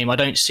during the game, I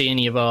don't see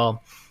any of our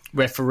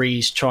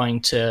referees trying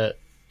to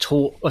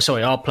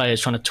our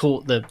players trying to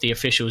talk the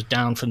officials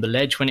down from the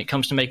ledge when it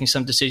comes to making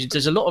some decisions.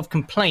 There's a lot of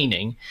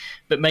complaining,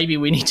 but maybe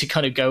we need to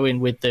kind of go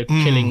in with the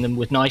killing them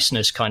with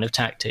niceness kind of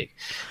tactic.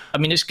 I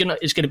mean, it's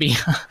gonna be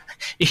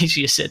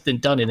easier said than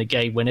done in a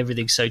game when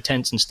everything's so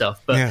tense and stuff.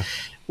 But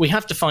we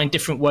have to find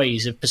different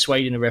ways of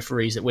persuading the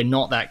referees that we're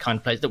not that kind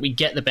of players, that we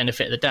get the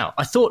benefit of the doubt.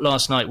 I thought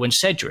last night when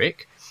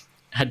Cedric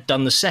had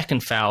done the second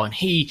foul and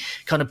he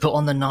kind of put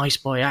on the nice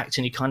boy act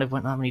and he kind of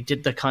went and he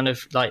did the kind of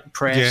like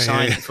prayer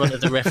sign in front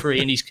of the referee,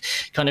 and he's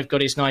kind of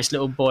got his nice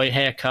little boy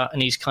haircut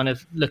and he's kind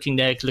of looking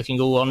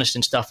all honest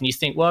and stuff, and you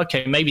think, well,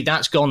 okay, maybe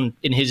that's gone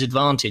in his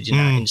advantage in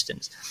that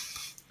instance.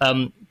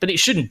 But it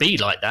shouldn't be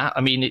like that.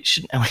 I mean, you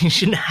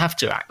shouldn't have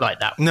to act like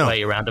that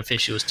way around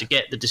officials to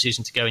get the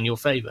decision to go in your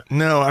favour.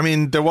 No, I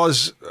mean, there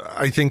was,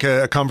 I think,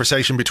 a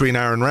conversation between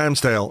Aaron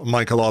Ramsdale and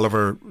Michael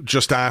Oliver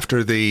just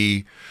after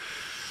the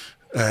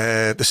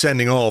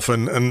sending off,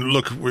 and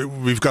look,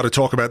 we've got to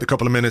talk about the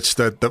couple of minutes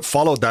that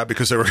followed that,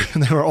 because they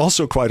were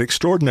also quite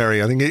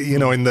extraordinary. I think, you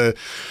know, in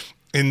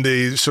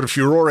the sort of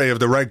furore of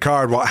the red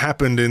card, what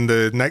happened in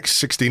the next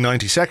 60,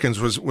 90 seconds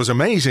was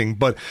amazing.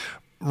 But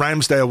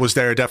Ramsdale was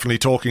there definitely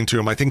talking to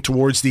him. I think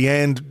towards the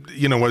end,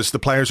 you know, as the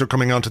players are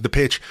coming onto the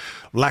pitch,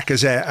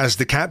 Lacazette, as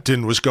the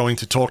captain, was going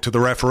to talk to the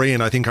referee,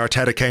 and I think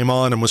Arteta came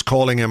on and was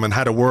calling him and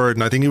had a word,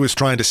 and I think he was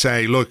trying to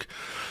say, look,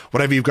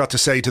 whatever you've got to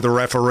say to the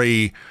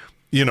referee,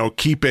 you know,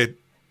 keep it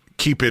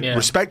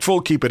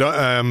respectful, keep it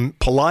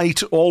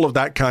polite, all of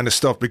that kind of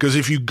stuff. Because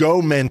if you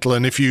go mental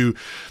and if you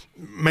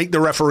make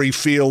the referee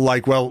feel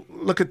like, well,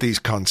 look at these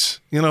cunts,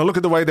 you know, look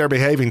at the way they're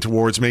behaving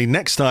towards me,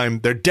 next time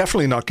they're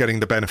definitely not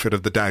getting the benefit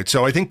of the doubt.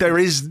 So I think there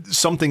is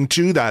something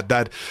to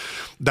that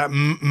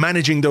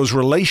managing those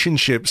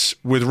relationships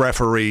with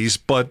referees,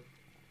 but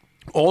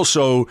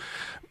also,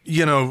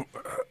 you know,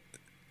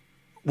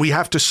 we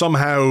have to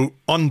somehow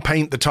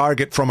unpaint the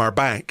target from our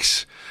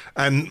backs.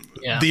 And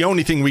the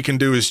only thing we can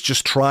do is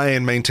just try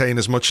and maintain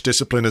as much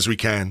discipline as we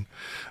can.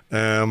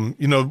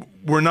 You know,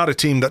 we're not a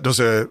team that does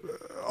a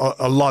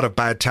lot of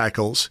bad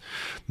tackles.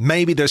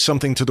 Maybe there's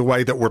something to the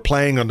way that we're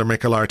playing under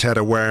Mikel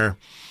Arteta where,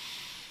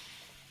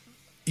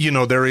 you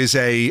know, there is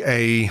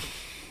an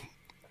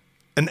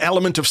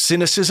element of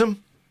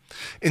cynicism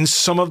in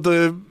some of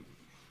the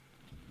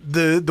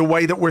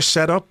way that we're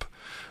set up.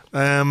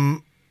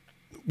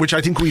 Which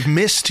I think we've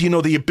missed, you know,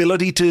 the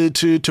ability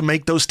to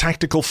make those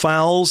tactical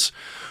fouls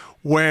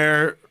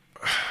where,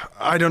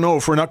 I don't know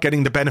if we're not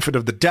getting the benefit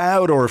of the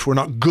doubt, or if we're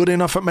not good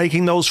enough at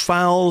making those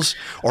fouls,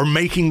 or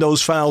making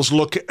those fouls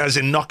look as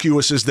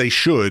innocuous as they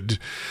should.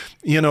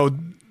 You know,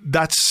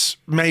 that's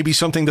maybe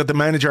something that the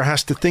manager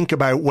has to think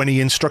about when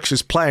he instructs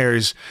his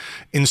players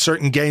in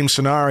certain game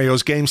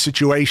scenarios, game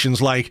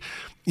situations, like,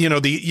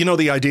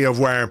 the idea of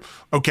where,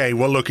 okay,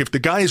 well, look, if the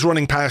guy's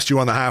running past you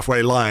on the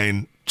halfway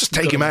line, just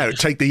take him out,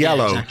 take the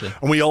yellow. Yeah, exactly.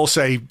 And we all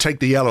say, take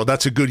the yellow.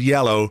 That's a good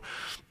yellow.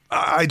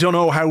 I don't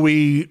know how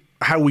we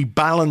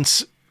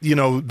balance,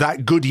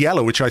 that good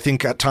yellow, which I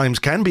think at times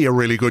can be a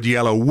really good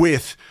yellow,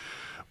 with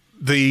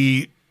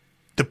the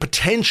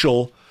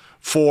potential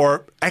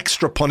for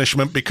extra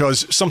punishment,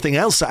 because something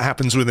else that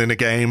happens within a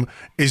game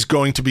is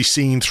going to be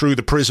seen through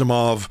the prism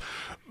of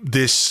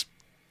this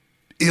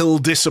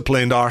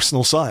ill-disciplined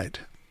Arsenal side.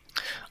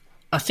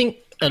 I think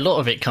a lot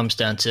of it comes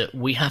down to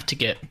we have to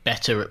get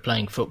better at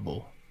playing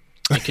football.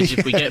 Because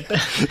if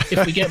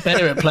we get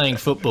better at playing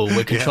football,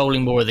 we're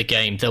controlling more of the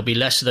game. There'll be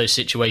less of those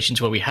situations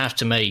where we have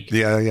to make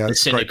the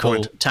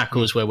cynical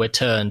tackles where we're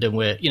turned and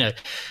we're,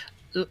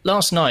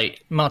 last night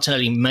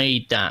Martinelli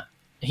made that.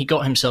 He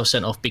got himself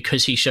sent off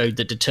because he showed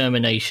the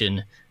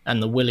determination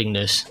and the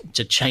willingness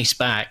to chase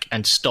back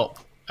and stop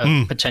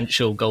a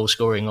potential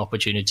goal-scoring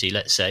opportunity,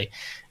 let's say.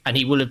 And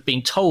he will have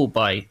been told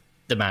by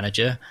the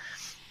manager,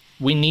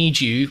 we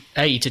need you,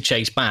 A, to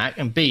chase back,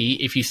 and B,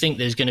 if you think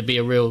there's going to be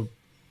a real,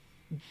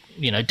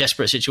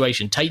 desperate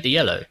situation, take the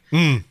yellow.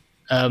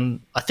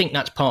 I think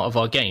that's part of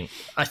our game.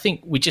 I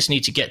think we just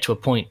need to get to a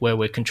point where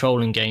we're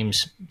controlling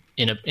games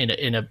in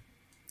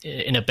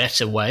a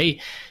better way.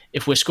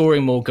 If we're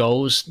scoring more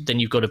goals, then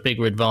you've got a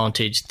bigger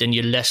advantage. Then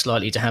you're less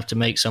likely to have to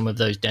make some of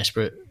those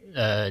desperate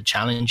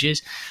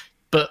challenges.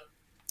 But,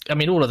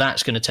 all of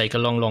that's going to take a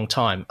long, long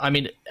time.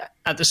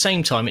 At the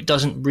same time, it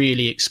doesn't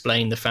really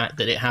explain the fact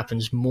that it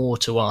happens more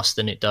to us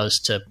than it does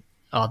to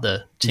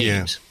other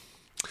teams. Yeah.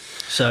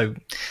 So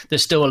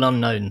there's still an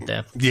unknown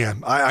there. Yeah,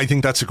 I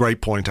think that's a great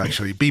point,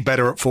 actually. Be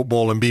better at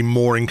football and be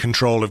more in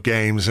control of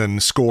games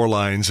and score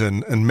lines,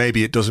 and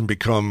maybe it doesn't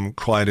become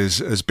quite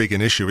as big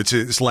an issue.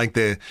 It's like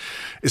the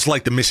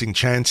missing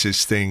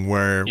chances thing,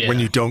 where when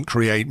you don't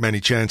create many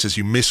chances,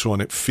 you miss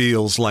one. It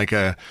feels like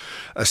a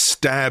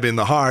stab in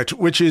the heart,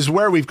 which is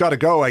where we've got to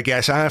go, I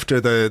guess, after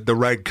the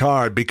red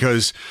card,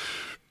 because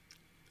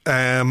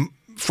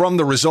from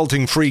the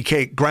resulting free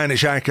kick, Granit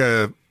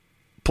Xhaka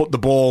put the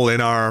ball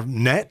in our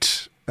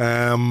net,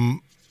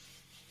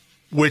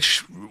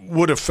 which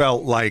would have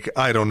felt like,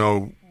 I don't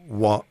know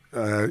what,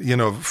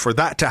 for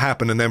that to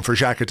happen and then for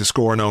Xhaka to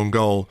score an own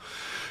goal,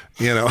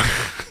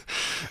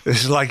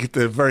 it's like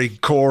the very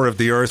core of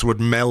the earth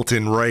would melt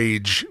in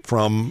rage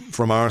from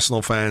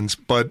Arsenal fans.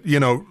 But,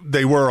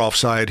 they were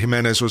offside.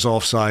 Jimenez was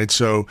offside,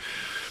 so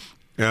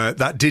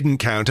that didn't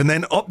count. And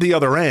then up the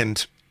other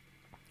end,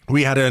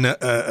 we had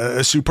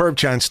a superb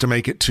chance to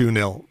make it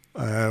 2-0.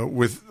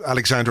 With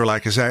Alexandre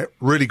Lacazette,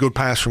 really good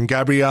pass from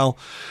Gabriel,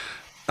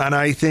 and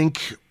I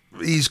think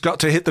he's got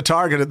to hit the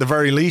target at the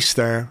very least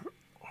there.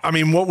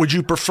 What would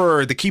you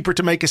prefer, the keeper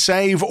to make a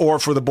save or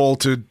for the ball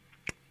to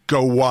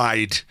go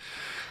wide?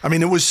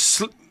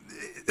 It's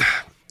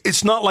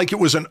not like it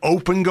was an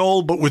open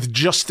goal, but with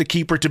just the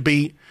keeper to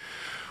beat,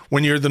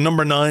 when you're the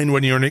number 9,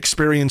 when you're an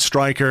experienced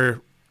striker,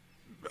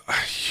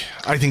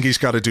 I think he's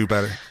got to do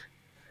better.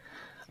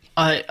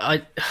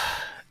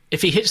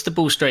 If he hits the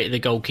ball straight at the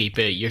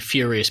goalkeeper, you're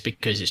furious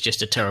because it's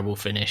just a terrible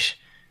finish.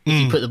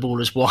 If you put the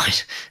ball as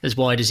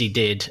wide as he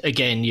did,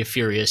 again, you're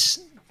furious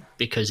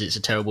because it's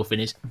a terrible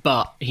finish.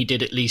 But he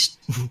did at least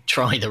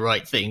try the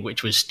right thing,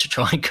 which was to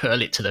try and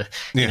curl it to the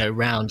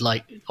round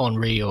like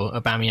Henry or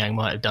Aubameyang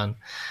might have done.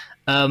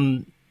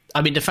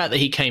 The fact that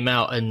he came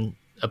out and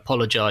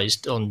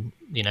apologised on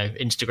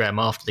Instagram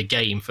after the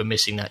game for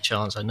missing that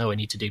chance, I know I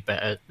need to do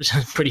better,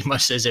 pretty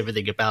much says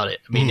everything about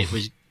it. It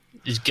was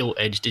as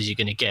gilt-edged as you're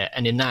going to get.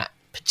 And in that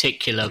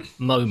particular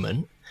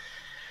moment,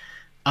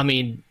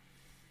 it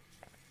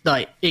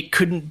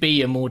couldn't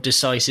be a more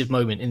decisive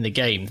moment in the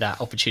game,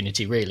 that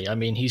opportunity, really.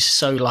 He's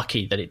so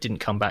lucky that it didn't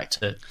come back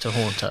to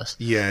haunt us.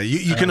 Yeah,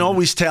 you can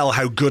always tell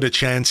how good a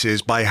chance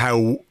is by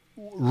how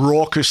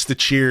raucous the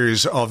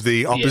cheers of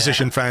the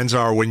opposition fans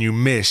are when you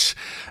miss.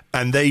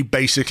 And they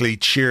basically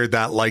cheered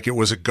that like it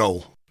was a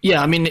goal.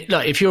 Yeah,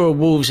 if you're a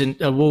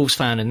Wolves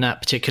fan in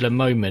that particular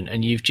moment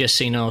and you've just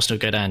seen Arsenal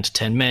go down to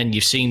 10 men,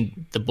 you've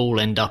seen the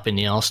ball end up in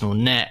the Arsenal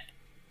net,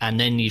 and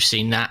then you've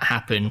seen that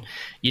happen,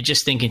 you're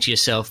just thinking to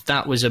yourself,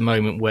 that was a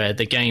moment where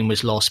the game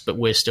was lost, but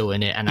we're still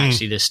in it, and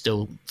actually there's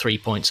still 3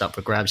 points up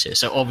for grabs here.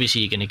 So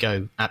obviously you're going to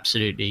go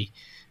absolutely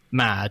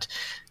mad.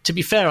 To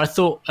be fair, I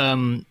thought,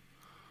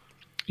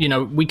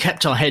 we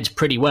kept our heads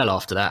pretty well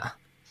after that.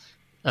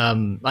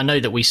 I know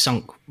that we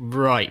sunk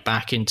right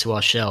back into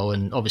our shell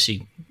and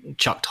obviously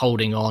chucked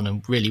Holding on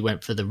and really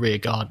went for the rear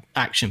guard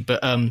action.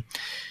 But,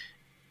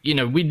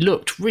 we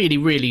looked really,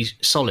 really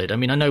solid. I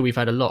know we've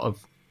had a lot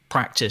of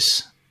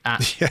practice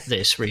at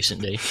this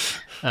recently,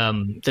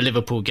 the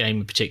Liverpool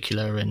game in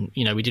particular. And,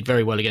 we did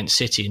very well against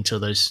City until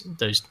those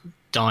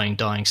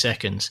dying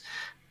seconds.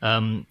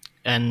 I'm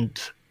not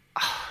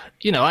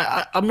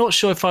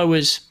sure if I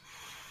was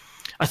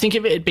I think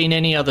if it had been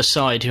any other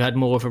side who had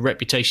more of a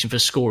reputation for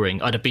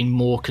scoring, I'd have been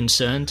more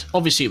concerned.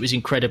 Obviously, it was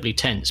incredibly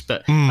tense,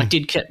 but I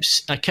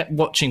kept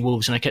watching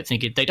Wolves and I kept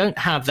thinking they don't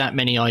have that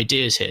many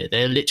ideas here.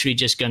 They're literally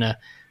just going to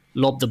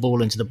lob the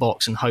ball into the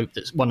box and hope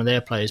that one of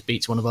their players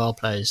beats one of our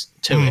players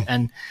to it.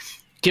 And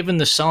given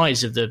the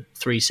size of the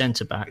three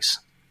centre-backs,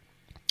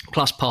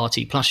 plus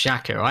Partey, plus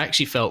Xhaka, I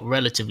actually felt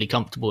relatively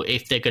comfortable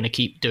if they're going to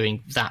keep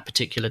doing that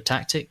particular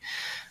tactic.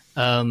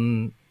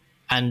 And,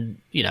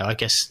 I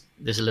guess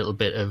there's a little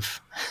bit of,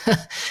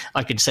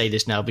 I can say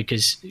this now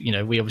because,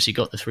 we obviously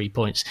got the 3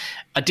 points.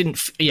 I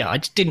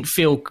just didn't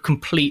feel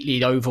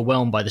completely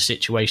overwhelmed by the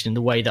situation in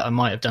the way that I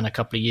might have done a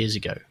couple of years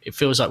ago. It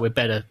feels like we're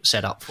better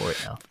set up for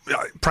it now.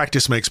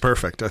 Practice makes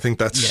perfect. I think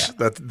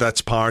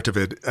that's part of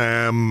it.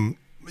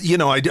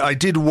 I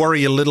did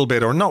worry a little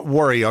bit, or not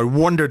worry, I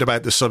wondered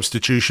about the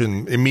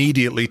substitution,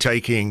 immediately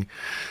taking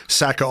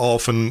Saka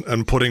off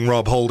and putting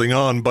Rob Holding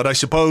on. But I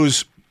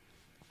suppose,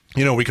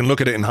 we can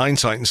look at it in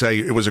hindsight and say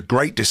it was a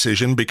great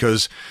decision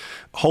because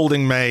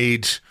Holding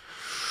made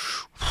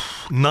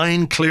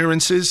 9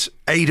 clearances,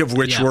 8 of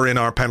which were in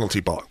our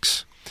penalty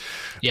box.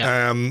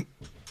 Yeah.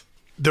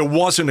 There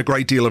wasn't a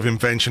great deal of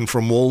invention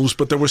from Wolves,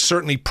 but there was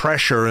certainly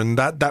pressure, and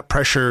that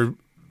pressure,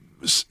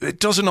 it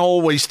doesn't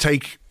always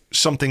take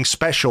something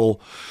special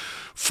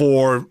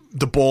for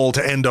the ball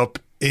to end up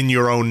in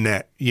your own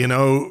net.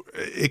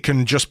 It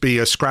can just be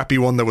a scrappy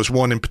one. There was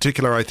one in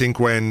particular, I think,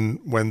 when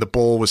the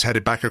ball was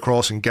headed back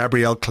across and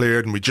Gabriel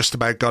cleared and we just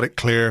about got it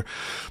clear.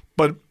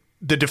 But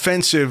the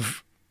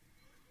defensive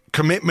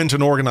commitment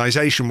and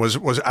organisation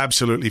was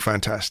absolutely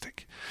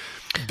fantastic.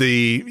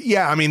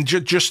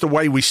 Just the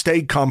way we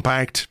stayed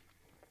compact,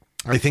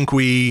 I think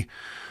we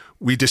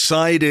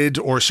decided,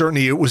 or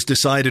certainly it was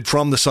decided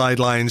from the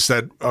sidelines,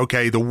 that,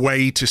 okay, the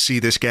way to see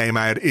this game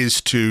out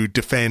is to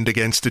defend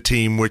against a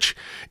team which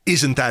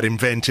isn't that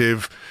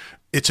inventive.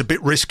 It's a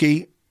bit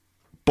risky,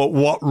 but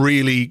what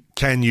really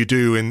can you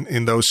do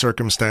in those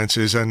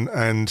circumstances?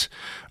 And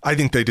I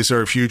think they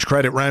deserve huge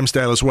credit.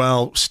 Ramsdale as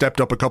well stepped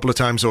up a couple of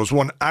times. There was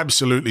one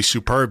absolutely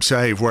superb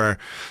save where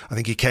I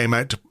think he came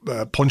out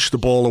to punch the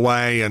ball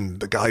away and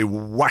the guy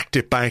whacked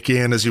it back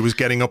in as he was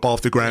getting up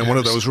off the ground. One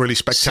of those really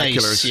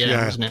spectacular,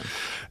 wasn't it?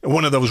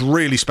 One of those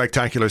really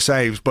spectacular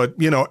saves. But,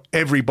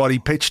 everybody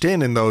pitched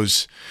in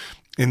those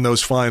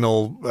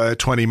final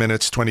 20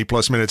 minutes, 20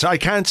 plus minutes. I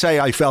can't say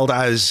I felt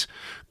as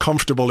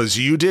comfortable as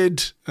you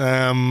did,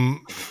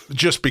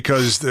 just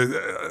because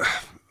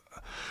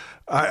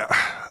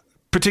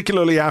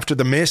particularly after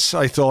the miss,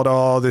 I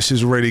thought, this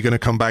is really going to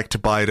come back to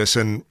bite us.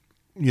 And,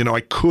 I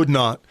could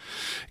not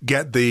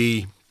get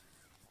the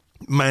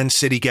Man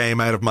City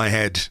game out of my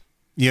head.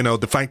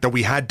 The fact that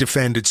we had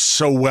defended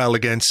so well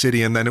against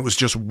City and then it was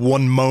just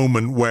one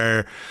moment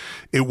where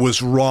it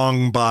was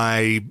wrong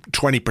by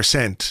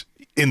 20%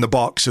 in the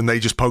box and they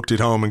just poked it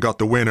home and got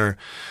the winner.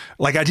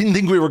 I didn't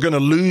think we were going to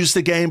lose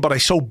the game, but I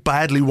so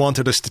badly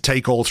wanted us to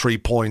take all 3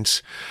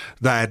 points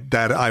that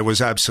I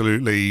was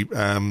absolutely,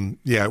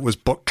 it was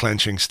butt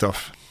clenching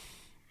stuff.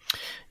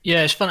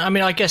 Yeah, it's fun. I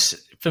mean, I guess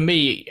for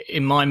me,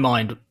 in my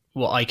mind,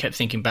 what I kept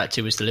thinking back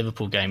to was the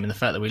Liverpool game and the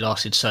fact that we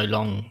lasted so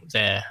long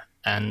there.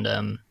 And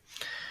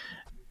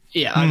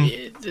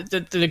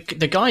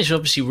the guys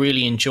obviously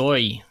really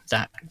enjoy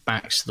that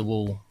backs to the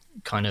wall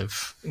kind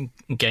of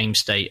game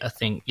state. I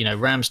think,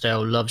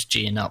 Ramsdale loves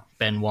G'ing up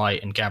Ben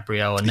White and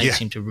Gabriel, and they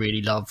seem to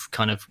really love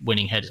kind of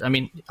winning headers. I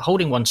mean,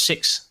 Holding won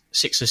 6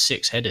 of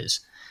 6 headers.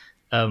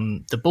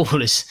 The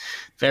ball is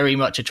very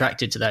much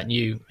attracted to that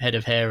new head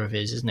of hair of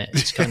his, isn't it?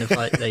 It's kind of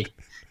like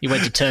he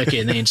went to Turkey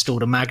and they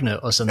installed a magnet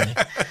or something.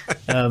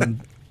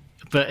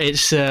 But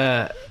it's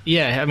I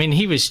mean,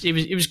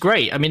 it was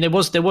great. I mean, there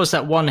was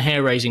that one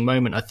hair raising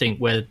moment, I think,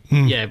 where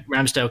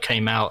Ramsdale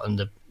came out and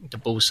the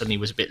ball suddenly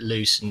was a bit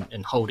loose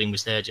and Holding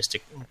was there just to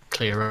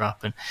clear her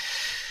up.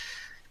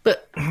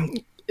 But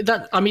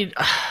that, I mean,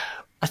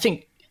 I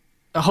think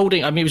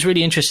Holding, I mean, it was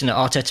really interesting that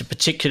Arteta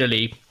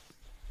particularly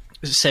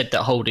said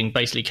that Holding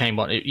basically came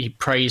on. He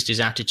praised his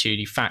attitude,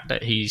 the fact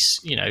that he's,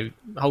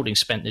 Holding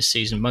spent this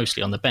season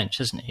mostly on the bench,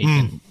 hasn't he?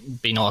 He's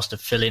been asked to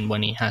fill in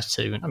when he has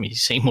to. And I mean,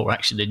 he's seen more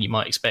action than you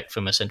might expect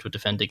from a central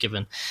defender,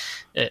 given,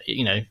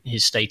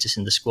 his status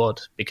in the squad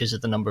because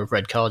of the number of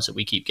red cards that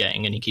we keep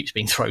getting, and he keeps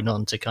being thrown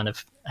on to kind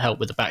of help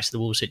with the backs to the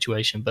wall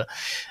situation. But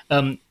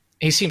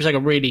he seems like a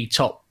really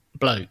top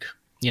bloke,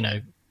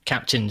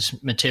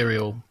 captain's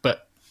material,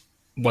 but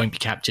won't be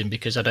captain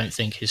because I don't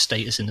think his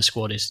status in the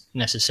squad is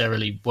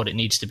necessarily what it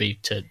needs to be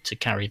to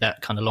carry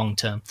that kind of long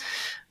term.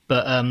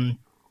 But I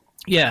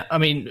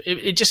mean,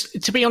 it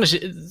just, to be honest,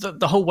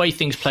 the whole way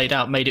things played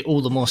out made it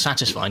all the more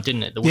satisfying,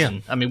 didn't it? The win.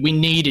 Yeah. I mean, we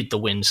needed the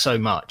win so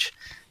much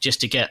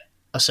just to get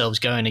ourselves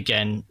going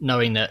again,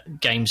 knowing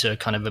that games are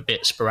kind of a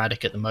bit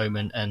sporadic at the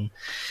moment, and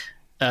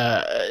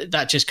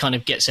that just kind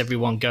of gets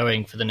everyone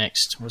going for the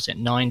next,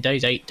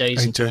 8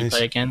 days until we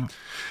play again.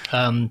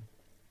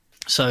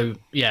 So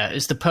yeah, it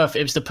was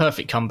the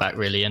perfect comeback,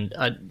 really, and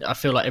I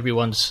feel like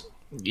everyone's,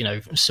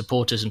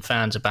 supporters and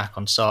fans are back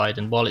on side.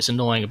 And while it's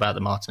annoying about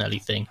the Martinelli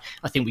thing,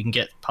 I think we can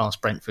get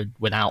past Brentford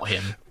without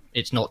him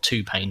it's not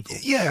too painful.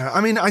 Yeah,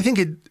 I mean, I think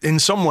in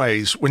some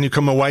ways, when you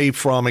come away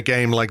from a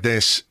game like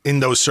this in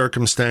those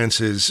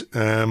circumstances,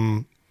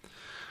 and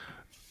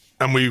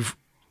we've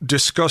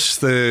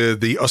discussed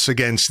the us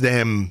against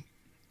them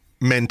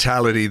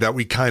mentality that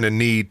we kind of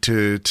need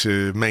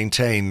to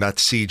maintain, that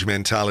siege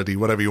mentality,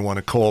 whatever you want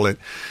to call it.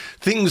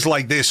 Things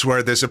like this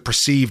where there's a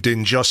perceived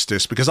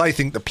injustice, because I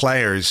think the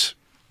players,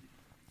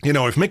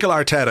 if Mikel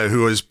Arteta,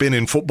 who has been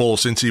in football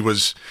since he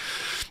was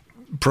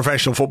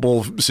professional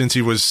football since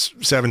he was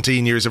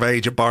 17 years of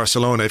age at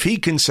Barcelona, if he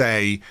can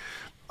say,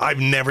 I've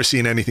never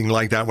seen anything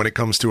like that when it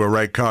comes to a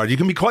red card, you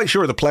can be quite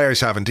sure the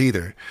players haven't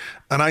either.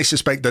 And I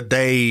suspect that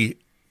they,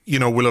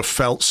 will have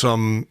felt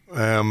some...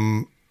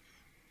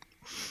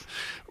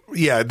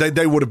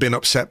 they would have been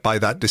upset by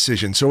that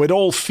decision. So it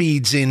all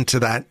feeds into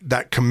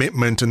that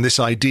commitment and this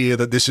idea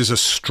that this is a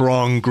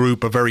strong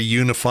group, a very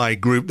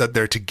unified group, that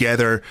they're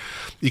together.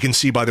 You can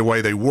see by the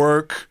way they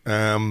work.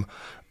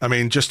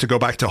 Just to go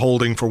back to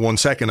Holding for 1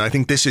 second, I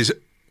think this is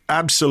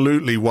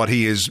absolutely what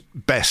he is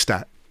best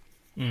at.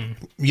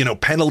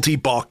 Penalty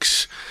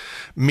box,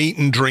 meat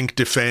and drink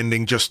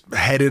defending, just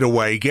head it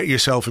away, get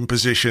yourself in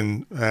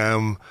position.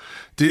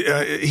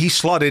 He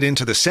slotted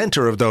into the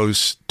center of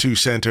those two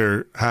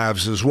center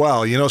halves as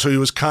well, so he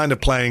was kind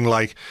of playing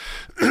like,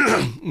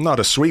 not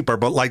a sweeper,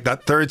 but like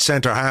that third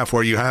center half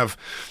where you have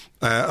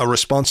a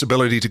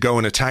responsibility to go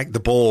and attack the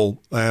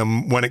ball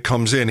when it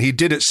comes in. He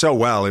did it so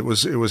well. It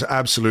was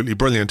absolutely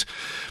brilliant.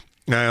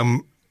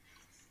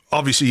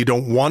 Obviously, you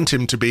don't want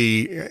him to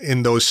be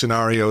in those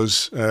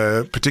scenarios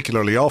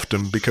particularly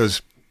often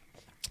because,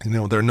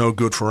 they're no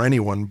good for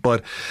anyone.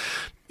 But,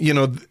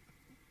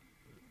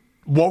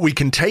 what we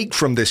can take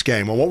from this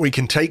game or what we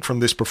can take from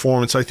this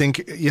performance, I think,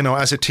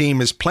 as a team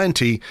is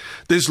plenty.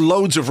 There's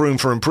loads of room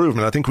for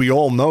improvement. I think we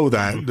all know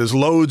that. There's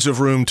loads of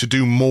room to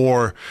do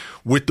more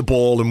with the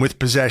ball and with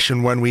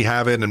possession when we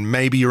have it. And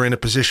maybe you're in a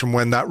position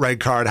when that red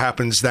card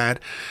happens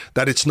that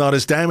it's not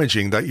as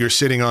damaging, that you're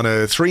sitting on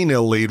a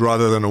 3-0 lead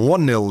rather than a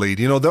 1-0 lead.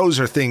 Those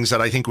are things that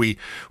I think we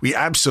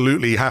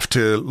absolutely have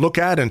to look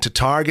at and to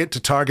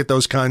target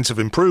those kinds of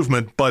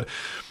improvement. But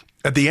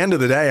at the end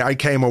of the day, I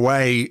came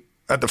away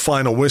at the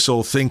final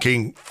whistle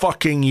thinking,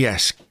 fucking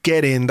yes,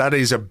 get in. That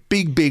is a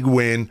big, big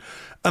win.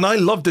 And I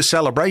loved the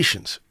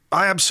celebrations.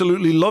 I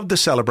absolutely loved the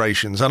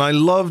celebrations. And I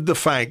loved the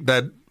fact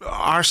that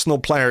Arsenal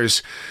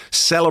players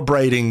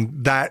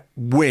celebrating that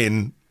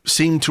win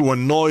seemed to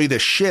annoy the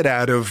shit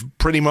out of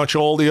pretty much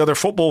all the other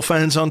football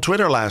fans on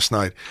Twitter last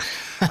night.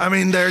 I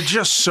mean, they're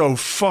just so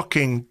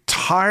fucking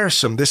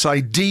tiresome. This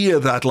idea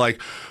that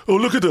like, oh,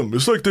 look at them.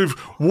 It's like they've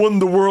won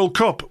the World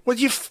Cup. Well,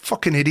 you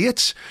fucking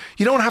idiots.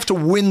 You don't have to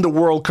win the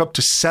World Cup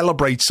to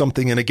celebrate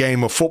something in a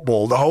game of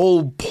football. The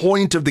whole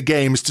point of the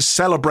game is to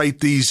celebrate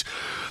these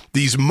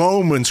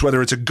moments,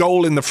 whether it's a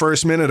goal in the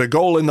first minute, a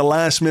goal in the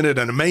last minute,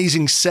 an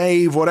amazing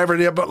save, whatever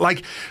it is. But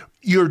like,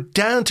 you're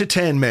down to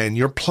 10 men.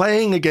 You're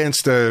playing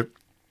against a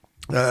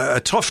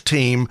tough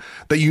team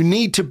that you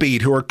need to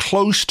beat, who are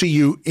close to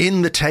you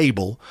in the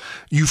table.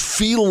 You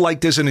feel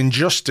like there's an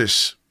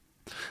injustice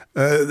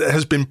that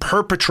has been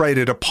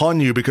perpetrated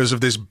upon you because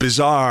of this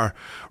bizarre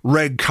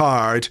red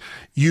card.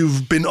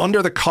 You've been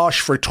under the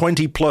cosh for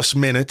 20 plus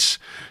minutes.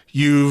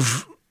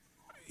 You've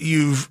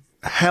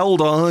held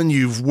on,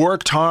 you've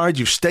worked hard,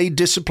 you've stayed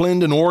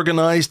disciplined and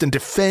organized and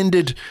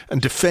defended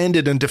and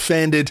defended and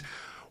defended.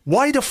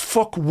 Why the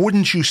fuck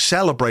wouldn't you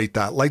celebrate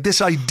that? Like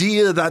this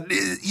idea that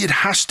it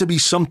has to be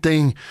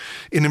something,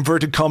 in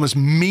inverted commas,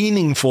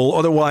 meaningful.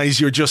 Otherwise,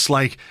 you're just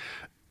like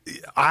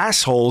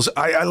assholes.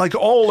 I like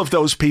all of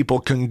those people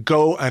can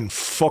go and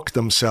fuck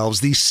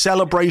themselves. These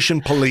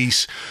celebration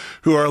police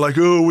who are like,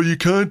 oh, well, you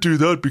can't do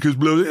that because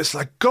blah, blah. It's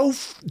like,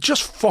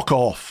 just fuck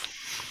off.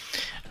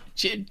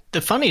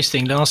 The funniest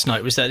thing last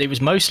night was that it was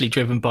mostly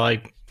driven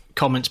by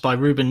comments by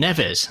Ruben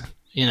Neves.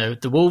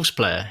 The Wolves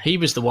player, he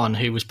was the one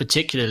who was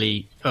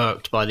particularly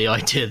irked by the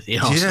idea that the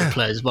Arsenal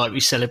players might be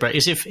celebrating,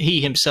 as if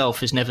he himself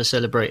has never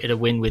celebrated a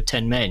win with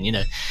 10 men,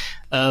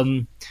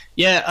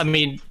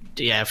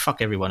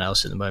 fuck everyone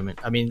else at the moment.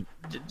 I mean,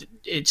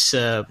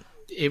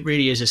 it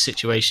really is a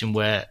situation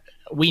where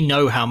we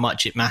know how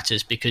much it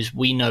matters because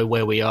we know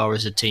where we are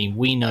as a team.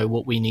 We know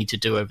what we need to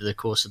do over the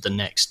course of the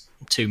next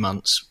 2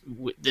 months.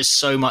 There's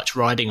so much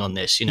riding on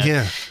this,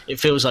 It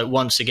feels like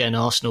once again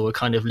Arsenal are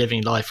kind of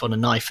living life on a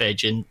knife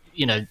edge, and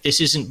this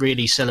isn't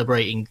really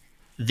celebrating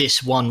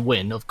this one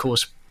win. Of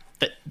course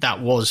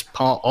that was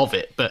part of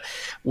it, but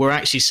we're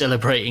actually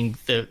celebrating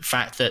the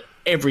fact that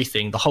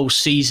everything, the whole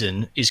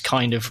season, is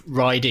kind of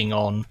riding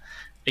on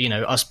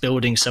us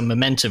building some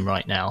momentum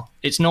right now.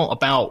 It's not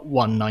about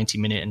 1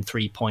 90-minute and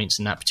 3 points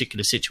in that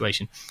particular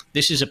situation.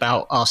 This is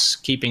about us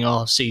keeping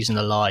our season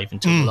alive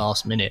until the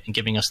last minute and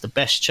giving us the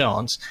best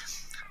chance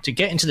to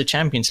get into the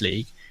Champions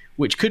League,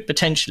 which could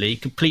potentially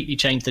completely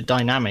change the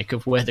dynamic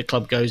of where the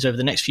club goes over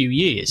the next few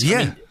years. Yeah.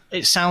 I mean,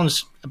 it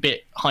sounds a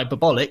bit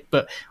hyperbolic,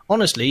 but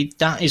honestly,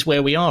 that is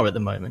where we are at the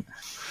moment.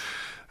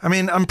 I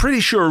mean, I'm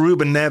pretty sure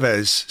Ruben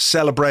Neves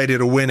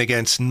celebrated a win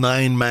against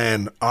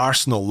 9-man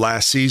Arsenal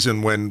last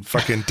season when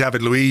fucking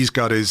David Luiz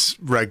got his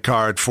red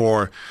card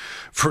for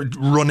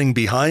running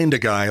behind a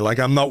guy. Like,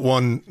 I'm not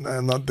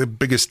the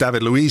biggest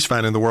David Luiz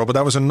fan in the world, but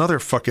that was another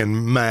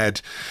fucking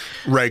mad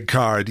red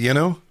card, you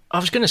know? I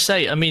was going to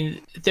say, I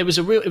mean, it was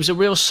a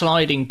real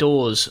sliding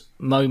doors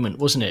moment,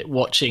 wasn't it?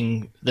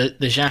 Watching the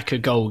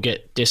Xhaka goal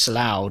get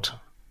disallowed.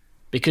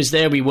 Because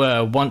there we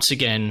were, once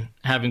again,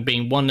 having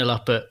been 1-0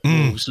 up at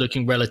Wolves,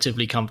 looking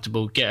relatively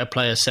comfortable, get a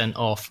player sent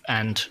off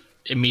and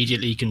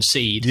immediately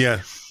concede.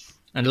 Yeah.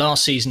 And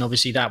last season,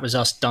 obviously, that was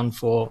us done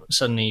for.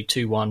 Suddenly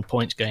 2-1,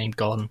 points game,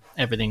 gone,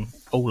 everything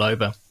all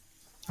over.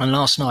 And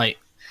last night,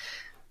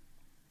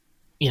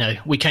 you know,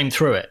 we came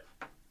through it.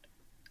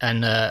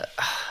 And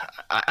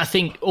I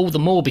think all the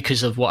more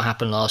because of what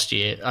happened last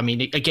year. I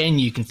mean, again,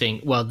 you can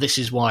think, well, this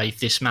is why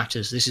this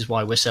matters. This is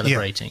why we're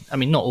celebrating. Yeah. I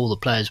mean, not all the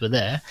players were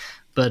there.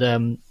 But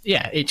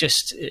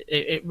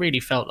it really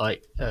felt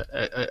like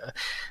the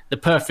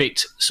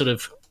perfect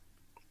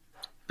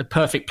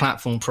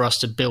platform for us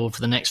to build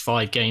for the next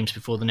 5 games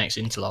before the next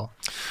interlull.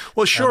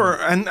 Well, sure,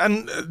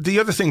 and the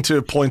other thing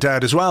to point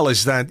out as well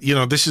is that, you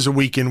know, this is a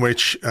week in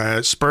which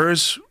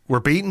Spurs were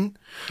beaten.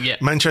 Yeah.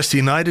 Manchester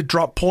United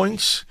dropped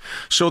points,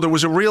 so there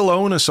was a real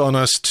onus on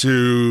us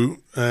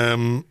to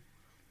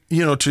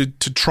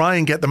try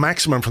and get the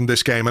maximum from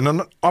this game, and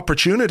an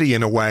opportunity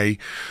in a way,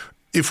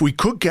 if we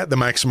could get the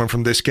maximum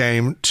from this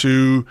game,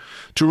 to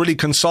really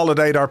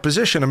consolidate our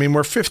position. I mean,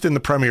 we're 5th in the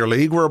Premier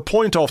League. We're a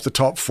point off the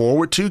top 4.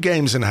 We're 2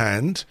 games in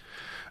hand.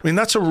 I mean,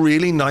 that's a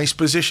really nice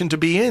position to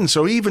be in.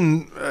 So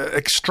even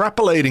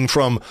extrapolating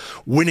from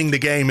winning the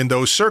game in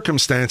those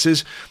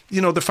circumstances,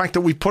 you know, the fact that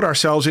we put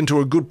ourselves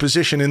into a good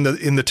position in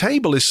the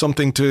table is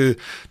something to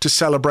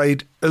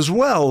celebrate as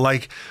well.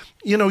 Like,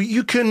 you know,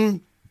 you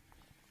can...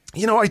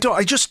 You know,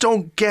 I just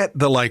don't get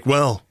the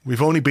well, we've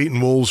only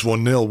beaten Wolves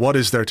 1-0. What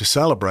is there to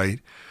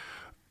celebrate?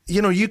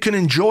 You know, you can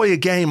enjoy a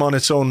game on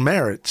its own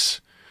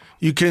merits.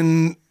 You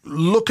can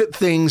look at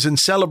things and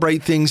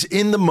celebrate things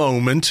in the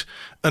moment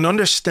and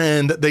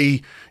understand that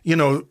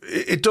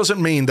it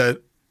doesn't mean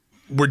that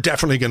we're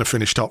definitely going to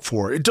finish top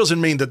 4. It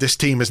doesn't mean that this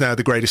team is now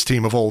the greatest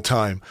team of all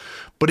time.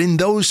 But in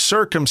those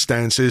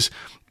circumstances,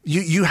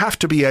 you have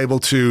to be able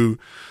to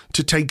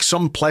take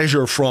some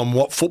pleasure from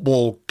what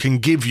football can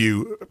give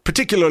you,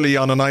 particularly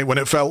on a night when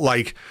it felt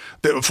like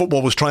that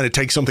football was trying to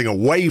take something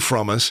away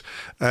from us.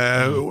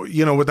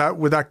 You know, with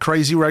that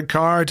crazy red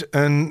card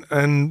and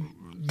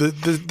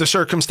the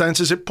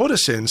circumstances it put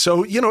us in.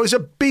 So, you know, it's a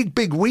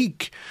big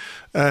week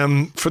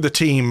for the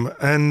team,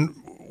 and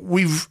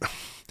we've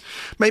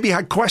maybe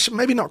had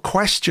maybe not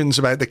questions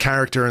about the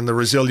character and the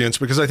resilience,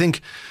 because I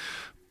think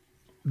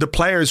the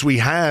players we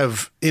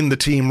have in the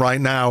team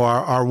right now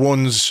are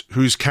ones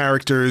whose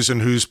characters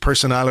and whose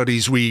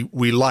personalities we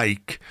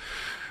like.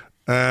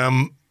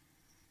 But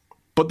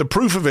the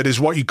proof of it is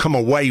what you come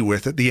away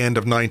with at the end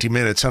of 90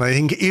 minutes. And I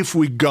think if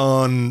we'd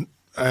gone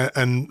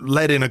and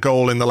let in a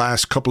goal in the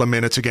last couple of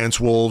minutes against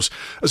Wolves,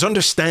 as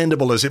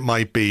understandable as it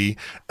might be,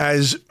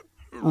 as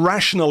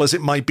rational as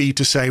it might be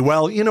to say,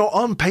 well, you know,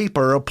 on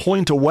paper, a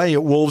point away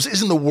at Wolves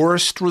isn't the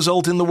worst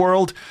result in the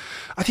world,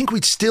 I think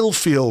we'd still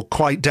feel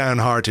quite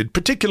downhearted,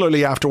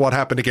 particularly after what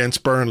happened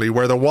against Burnley,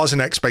 where there was an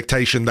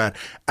expectation that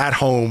at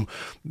home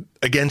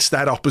against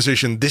that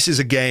opposition, this is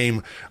a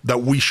game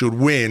that we should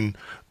win.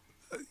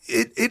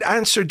 It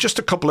answered just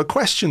a couple of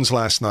questions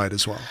last night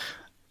as well.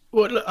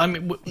 Well, look, I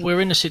mean,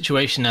 we're in a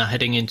situation now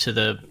heading into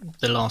the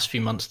last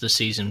few months of the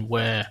season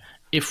where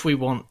if we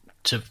want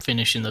to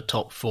finish in the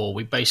top 4,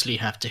 we basically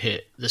have to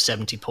hit the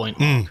 70-point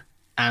mark,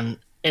 and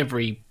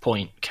every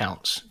point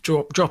counts.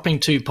 Dropping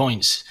 2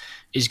 points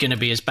is going to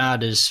be as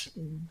bad as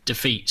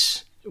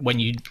defeats when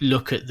you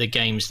look at the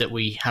games that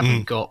we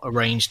haven't got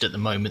arranged at the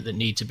moment that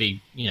need to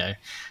be, you know,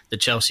 the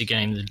Chelsea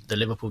game, the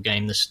Liverpool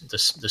game, the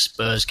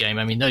Spurs game.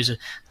 I mean, those are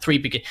 3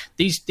 big...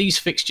 These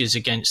fixtures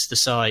against the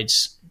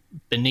sides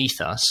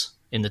beneath us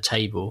in the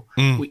table,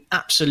 we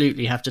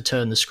absolutely have to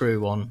turn the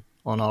screw on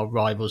our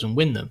rivals and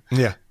win them.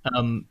 Yeah.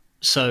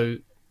 So,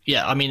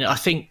 yeah, I mean, I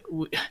think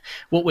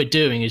what we're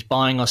doing is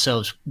buying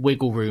ourselves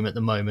wiggle room at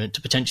the moment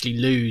to potentially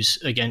lose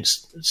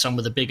against some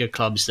of the bigger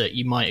clubs that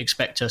you might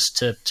expect us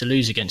to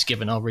lose against,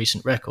 given our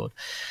recent record.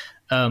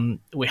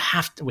 We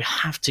have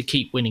to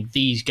keep winning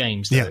these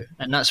games, though.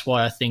 And that's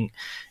why I think,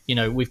 you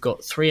know, we've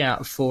got 3 out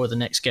of 4 of the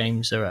next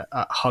games are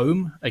at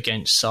home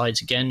against sides,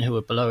 again, who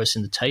are below us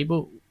in the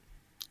table.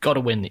 Got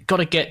to win. Got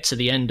to get to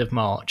the end of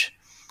March.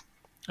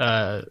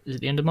 Is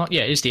it the end of March?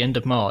 Yeah, it is the end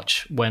of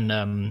March when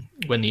the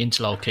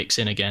interlull kicks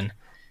in again,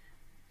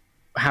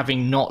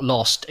 having not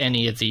lost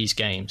any of these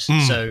games.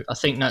 So I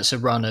think that's a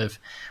run of,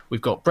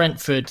 we've got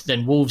Brentford,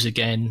 then Wolves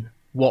again,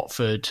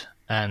 Watford,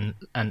 and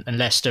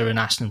Leicester and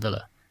Aston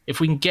Villa. If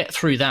we can get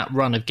through that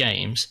run of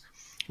games,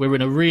 we're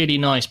in a really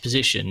nice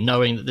position,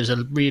 knowing that there's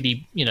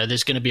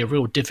there's going to be a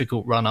real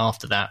difficult run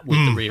after that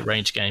with the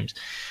rearranged games,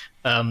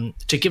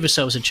 to give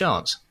ourselves a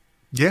chance.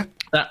 Yeah.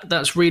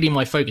 That's really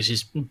my focus,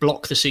 is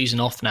block the season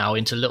off now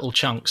into little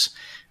chunks.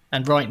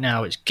 And right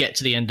now it's get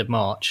to the end of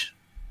March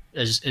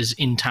as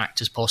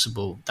intact as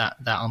possible, that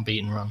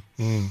unbeaten run.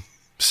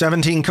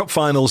 17 cup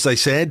finals, they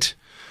said.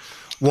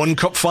 One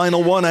cup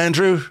final won,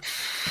 Andrew.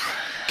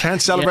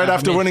 Can't celebrate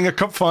after winning a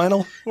cup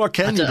final? What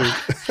can you do?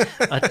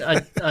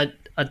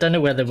 I don't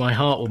know whether my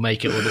heart will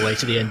make it all the way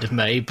to the end of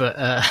May, but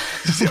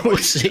we'll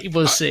see.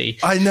 We'll see.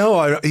 I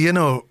know.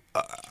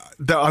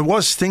 I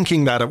was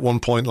thinking that at one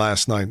point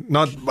last night.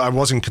 I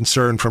wasn't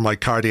concerned for my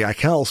cardiac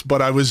health,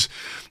 but I was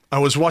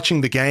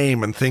watching the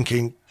game and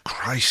thinking,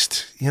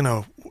 Christ,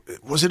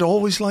 was it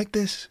always like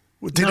this?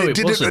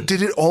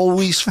 Did it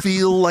always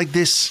feel like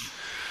this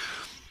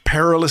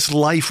perilous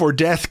life or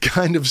death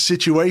kind of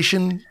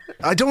situation?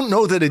 I don't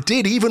know that it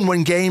did, even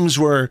when games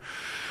were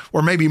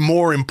maybe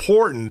more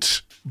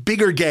important,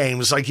 bigger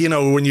games, like,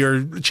 when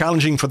you're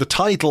challenging for the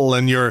title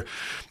and you're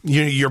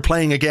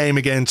playing a game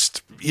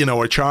against,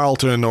 a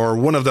Charlton or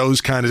one of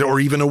those kind of, or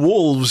even a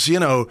Wolves,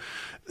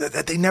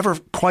 they never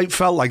quite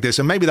felt like this.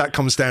 And maybe that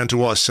comes down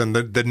to us and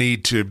the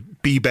need to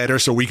be better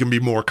so we can be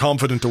more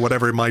confident or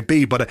whatever it might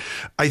be. But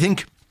I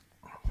think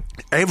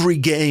every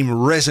game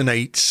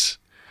resonates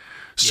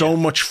so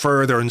much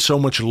further and so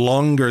much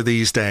longer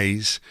these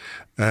days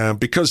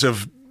because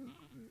of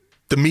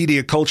the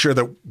media culture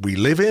that we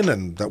live in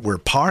and that we're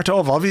part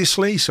of,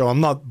 obviously. So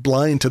I'm not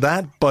blind to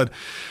that, but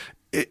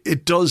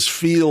it does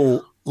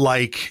feel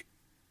like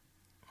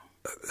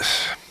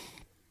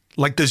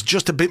there's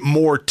just a bit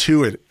more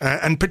to it.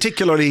 And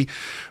particularly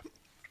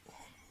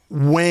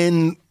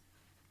when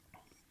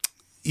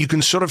you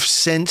can sort of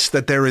sense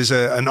that there is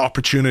an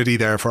opportunity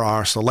there for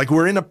Arsenal. Like,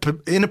 we're in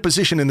a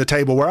position in the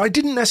table where I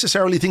didn't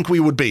necessarily think we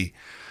would be,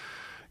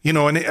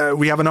 and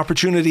we have an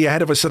opportunity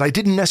ahead of us that I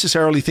didn't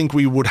necessarily think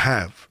we would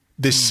have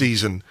this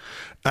season.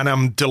 And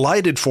I'm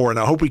delighted for it. And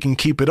I hope we can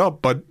keep it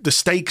up. But the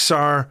stakes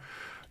are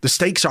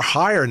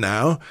higher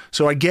now.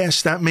 So I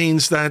guess that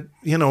means that,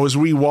 as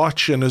we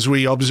watch and as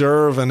we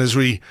observe and as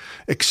we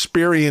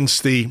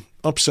experience the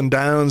ups and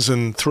downs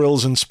and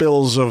thrills and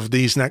spills of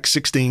these next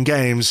 16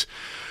 games,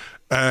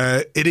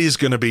 it is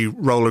going to be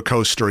roller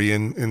coastery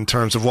in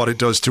terms of what it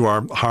does to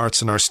our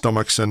hearts and our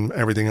stomachs and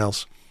everything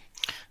else.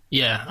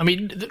 Yeah, I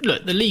mean,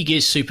 look, the league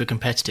is super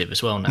competitive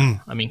as well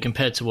now. I mean,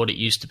 compared to what it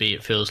used to be,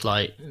 it feels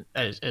like,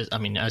 as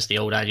the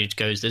old adage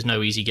goes, there's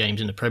no easy games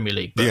in the Premier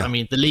League. But, I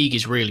mean, the league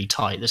is really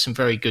tight. There's some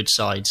very good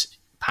sides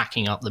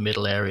packing up the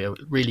middle area,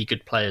 really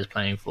good players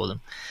playing for them.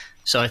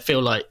 So I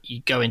feel like you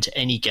go into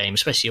any game,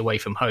 especially away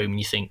from home, and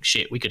you think,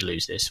 shit, we could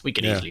lose this. We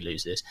could easily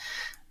lose this.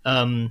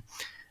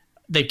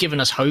 They've given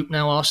us hope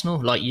now,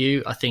 Arsenal, like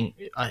you. I think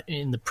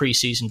in the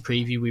pre-season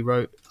preview we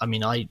wrote, I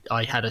mean, I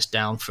had us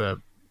down for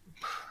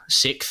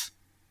 6th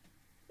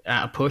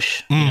at a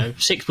push.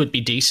 Sixth would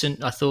be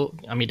decent, I thought.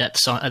 I mean, at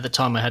the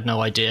time, I had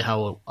no idea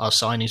how our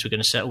signings were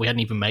going to settle. We hadn't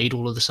even made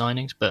all of the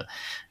signings, but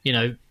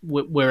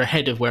we're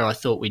ahead of where I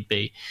thought we'd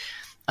be.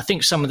 I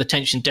think some of the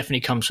tension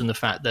definitely comes from the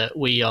fact that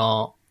we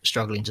are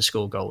struggling to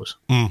score goals.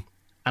 And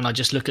I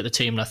just look at the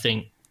team and I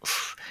think,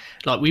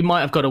 like, we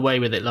might have got away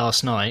with it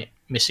last night,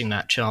 missing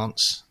that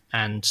chance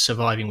and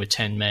surviving with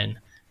 10 men.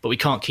 But we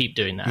can't keep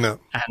doing that. No.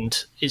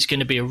 And it's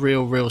going to be a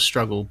real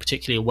struggle,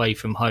 particularly away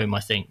from home,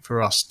 I think,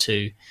 for us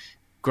to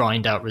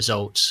grind out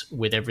results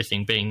with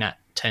everything being that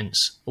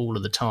tense all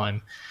of the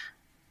time.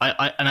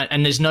 I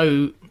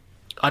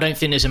don't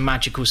think there's a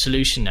magical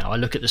solution now. I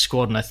look at the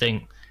squad and I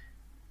think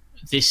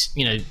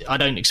I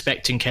don't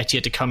expect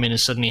Nketiah to come in and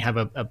suddenly have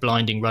a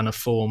blinding run of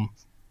form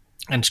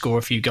and score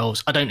a few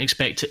goals. I don't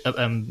expect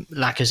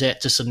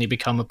Lacazette to suddenly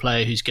become a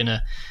player who's going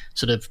to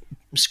sort of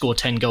score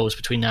 10 goals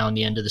between now and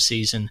the end of the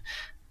season.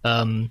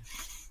 I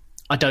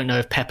don't know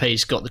if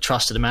Pepe's got the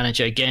trust of the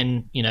manager.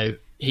 Again,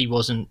 he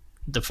wasn't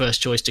the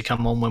first choice to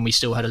come on when we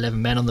still had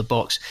 11 men on the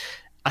box.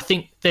 I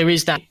think there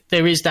is that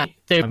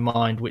in my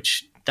mind,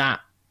 which that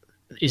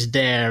is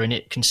there, and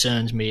it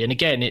concerns me. And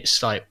again,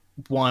 it's like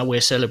why we're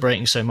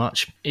celebrating so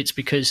much. It's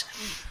because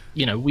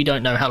we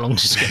don't know how long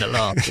this is going to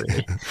last,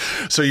 really.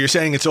 So you're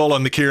saying it's all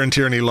on the Kieran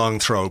Tierney long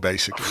throw,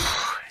 basically.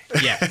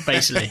 Yeah,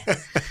 basically.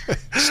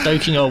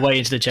 Stoking our way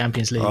into the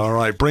Champions League. All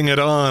right, bring it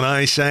on,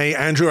 I say.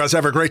 Andrew, as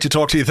ever, great to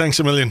talk to you. Thanks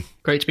a million.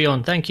 Great to be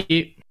on. Thank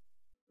you.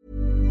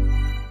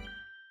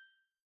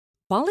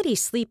 Quality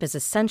sleep is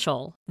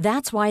essential.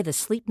 That's why the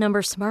Sleep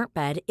Number Smart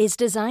Bed is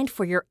designed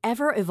for your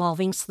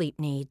ever-evolving sleep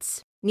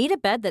needs. Need a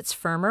bed that's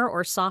firmer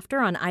or softer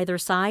on either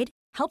side?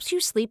 Helps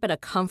you sleep at a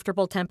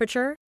comfortable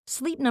temperature?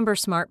 Sleep Number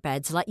Smart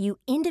Beds let you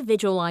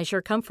individualize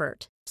your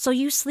comfort, so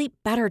you sleep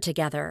better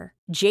together.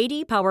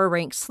 J.D. Power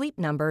ranks Sleep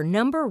Number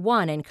number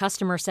 1 in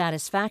customer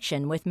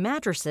satisfaction with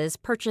mattresses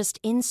purchased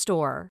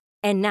in-store.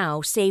 And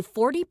now save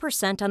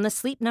 40% on the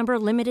Sleep Number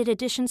Limited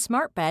Edition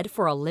Smart Bed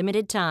for a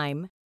limited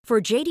time.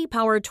 For J.D.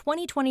 Power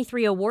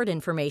 2023 award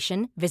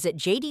information, visit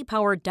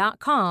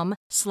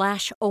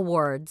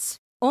jdpower.com/awards.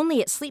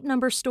 Only at Sleep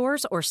Number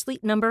stores or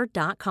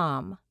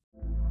sleepnumber.com.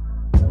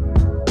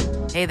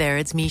 Hey there,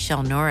 it's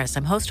Michelle Norris.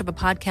 I'm host of a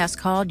podcast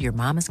called Your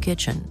Mama's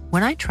Kitchen.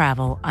 When I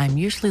travel, I'm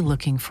usually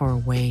looking for a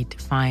way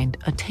to find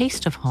a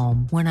taste of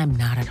home when I'm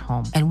not at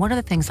home. And one of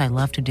the things I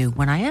love to do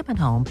when I am at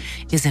home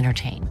is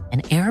entertain.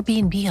 And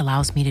Airbnb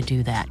allows me to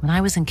do that. When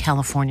I was in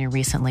California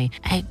recently,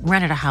 I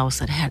rented a house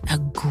that had a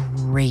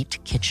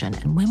great kitchen.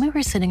 And when we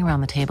were sitting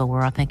around the table, we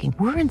were all thinking,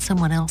 we're in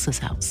someone else's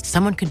house.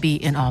 Someone could be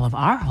in all of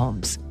our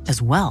homes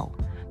as well.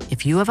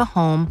 If you have a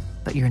home,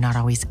 but you're not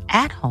always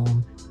at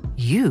home,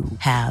 you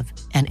have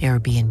an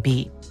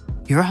Airbnb.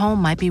 Your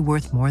home might be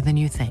worth more than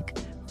you think.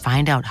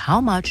 Find out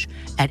how much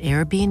at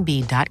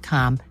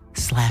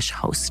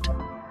airbnb.com/host.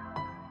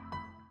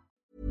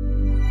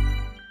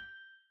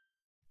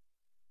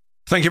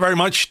 Thank you very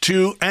much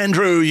to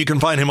Andrew. You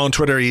can find him on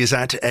Twitter. He is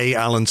at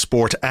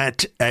 @AllenSport,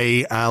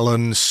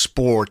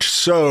 @AllenSport.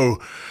 So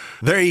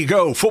there you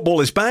go. Football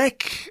is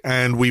back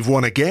and we've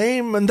won a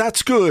game and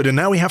that's good. And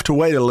now we have to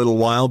wait a little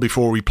while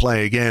before we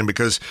play again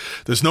because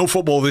there's no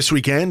football this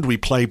weekend. We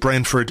play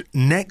Brentford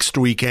next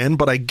weekend,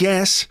 but I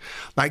guess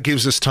that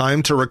gives us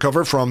time to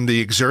recover from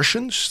the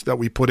exertions that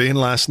we put in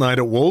last night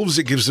at Wolves.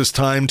 It gives us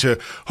time to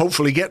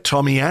hopefully get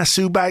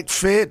Tomiyasu back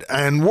fit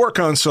and work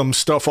on some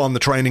stuff on the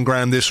training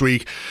ground this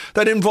week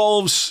that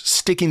involves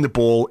sticking the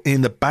ball in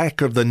the back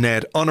of the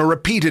net on a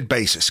repeated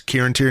basis.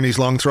 Kieran Tierney's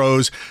long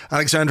throws,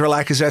 Alexandre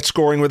Lacazette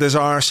scoring with his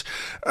arse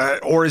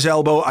or his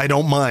elbow, I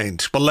don't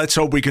mind. But let's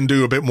hope we can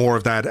do a bit more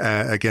of that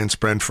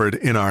against Brentford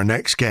in our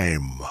next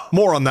game.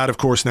 More on that, of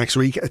course, next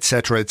week,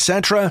 etc.,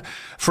 etc.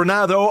 For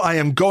now, though, I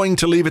am going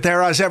to leave it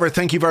there. As ever,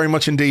 thank you very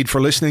much indeed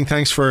for listening.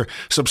 Thanks for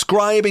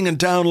subscribing and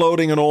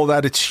downloading and all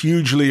that. It's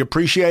hugely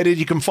appreciated.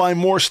 You can find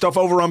more stuff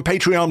over on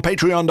Patreon,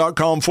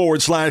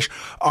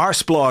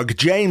 patreon.com/Arseblog.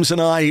 James and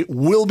I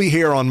will be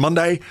here on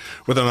Monday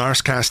with an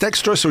Arsecast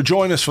Extra, so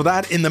join us for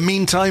that. In the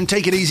meantime,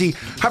 take it easy,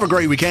 have a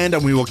great weekend,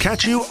 and we will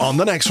catch you on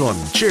the next one.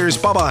 Cheers,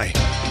 bye-bye.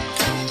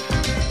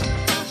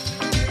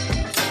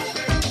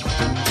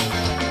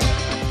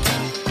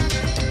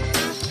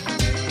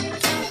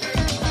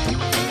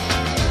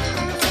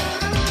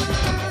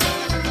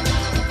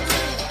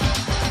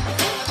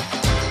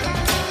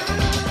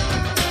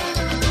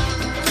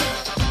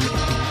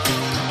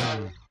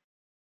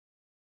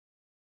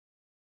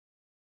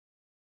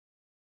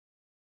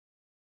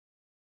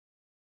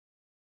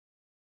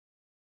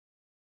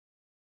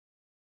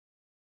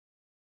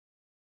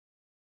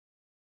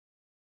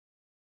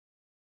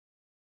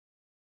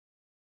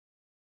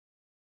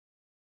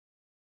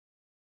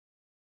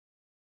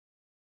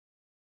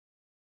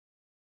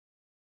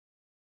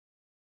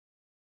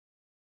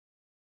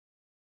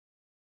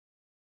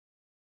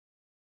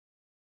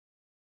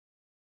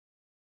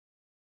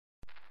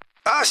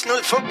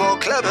 Arsenal Football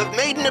Club have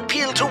made an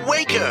appeal to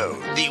Waco,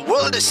 the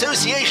World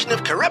Association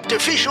of Corrupt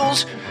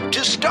Officials,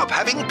 to stop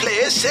having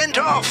players sent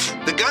off.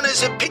 The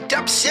Gunners have picked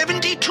up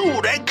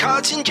 72 red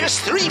cards in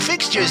just 3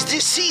 fixtures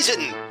this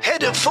season.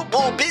 Head of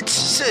Football Bits,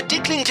 Sir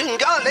Dicklington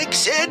Garlick,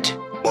 said,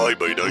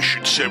 "Maybe they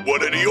should send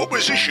one of the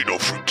opposition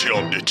off from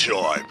time to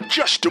time,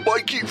 just to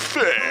make it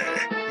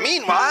fair."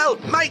 Meanwhile,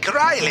 Mike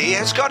Riley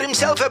has got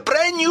himself a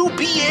brand new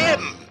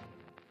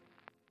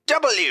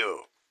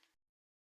BMW.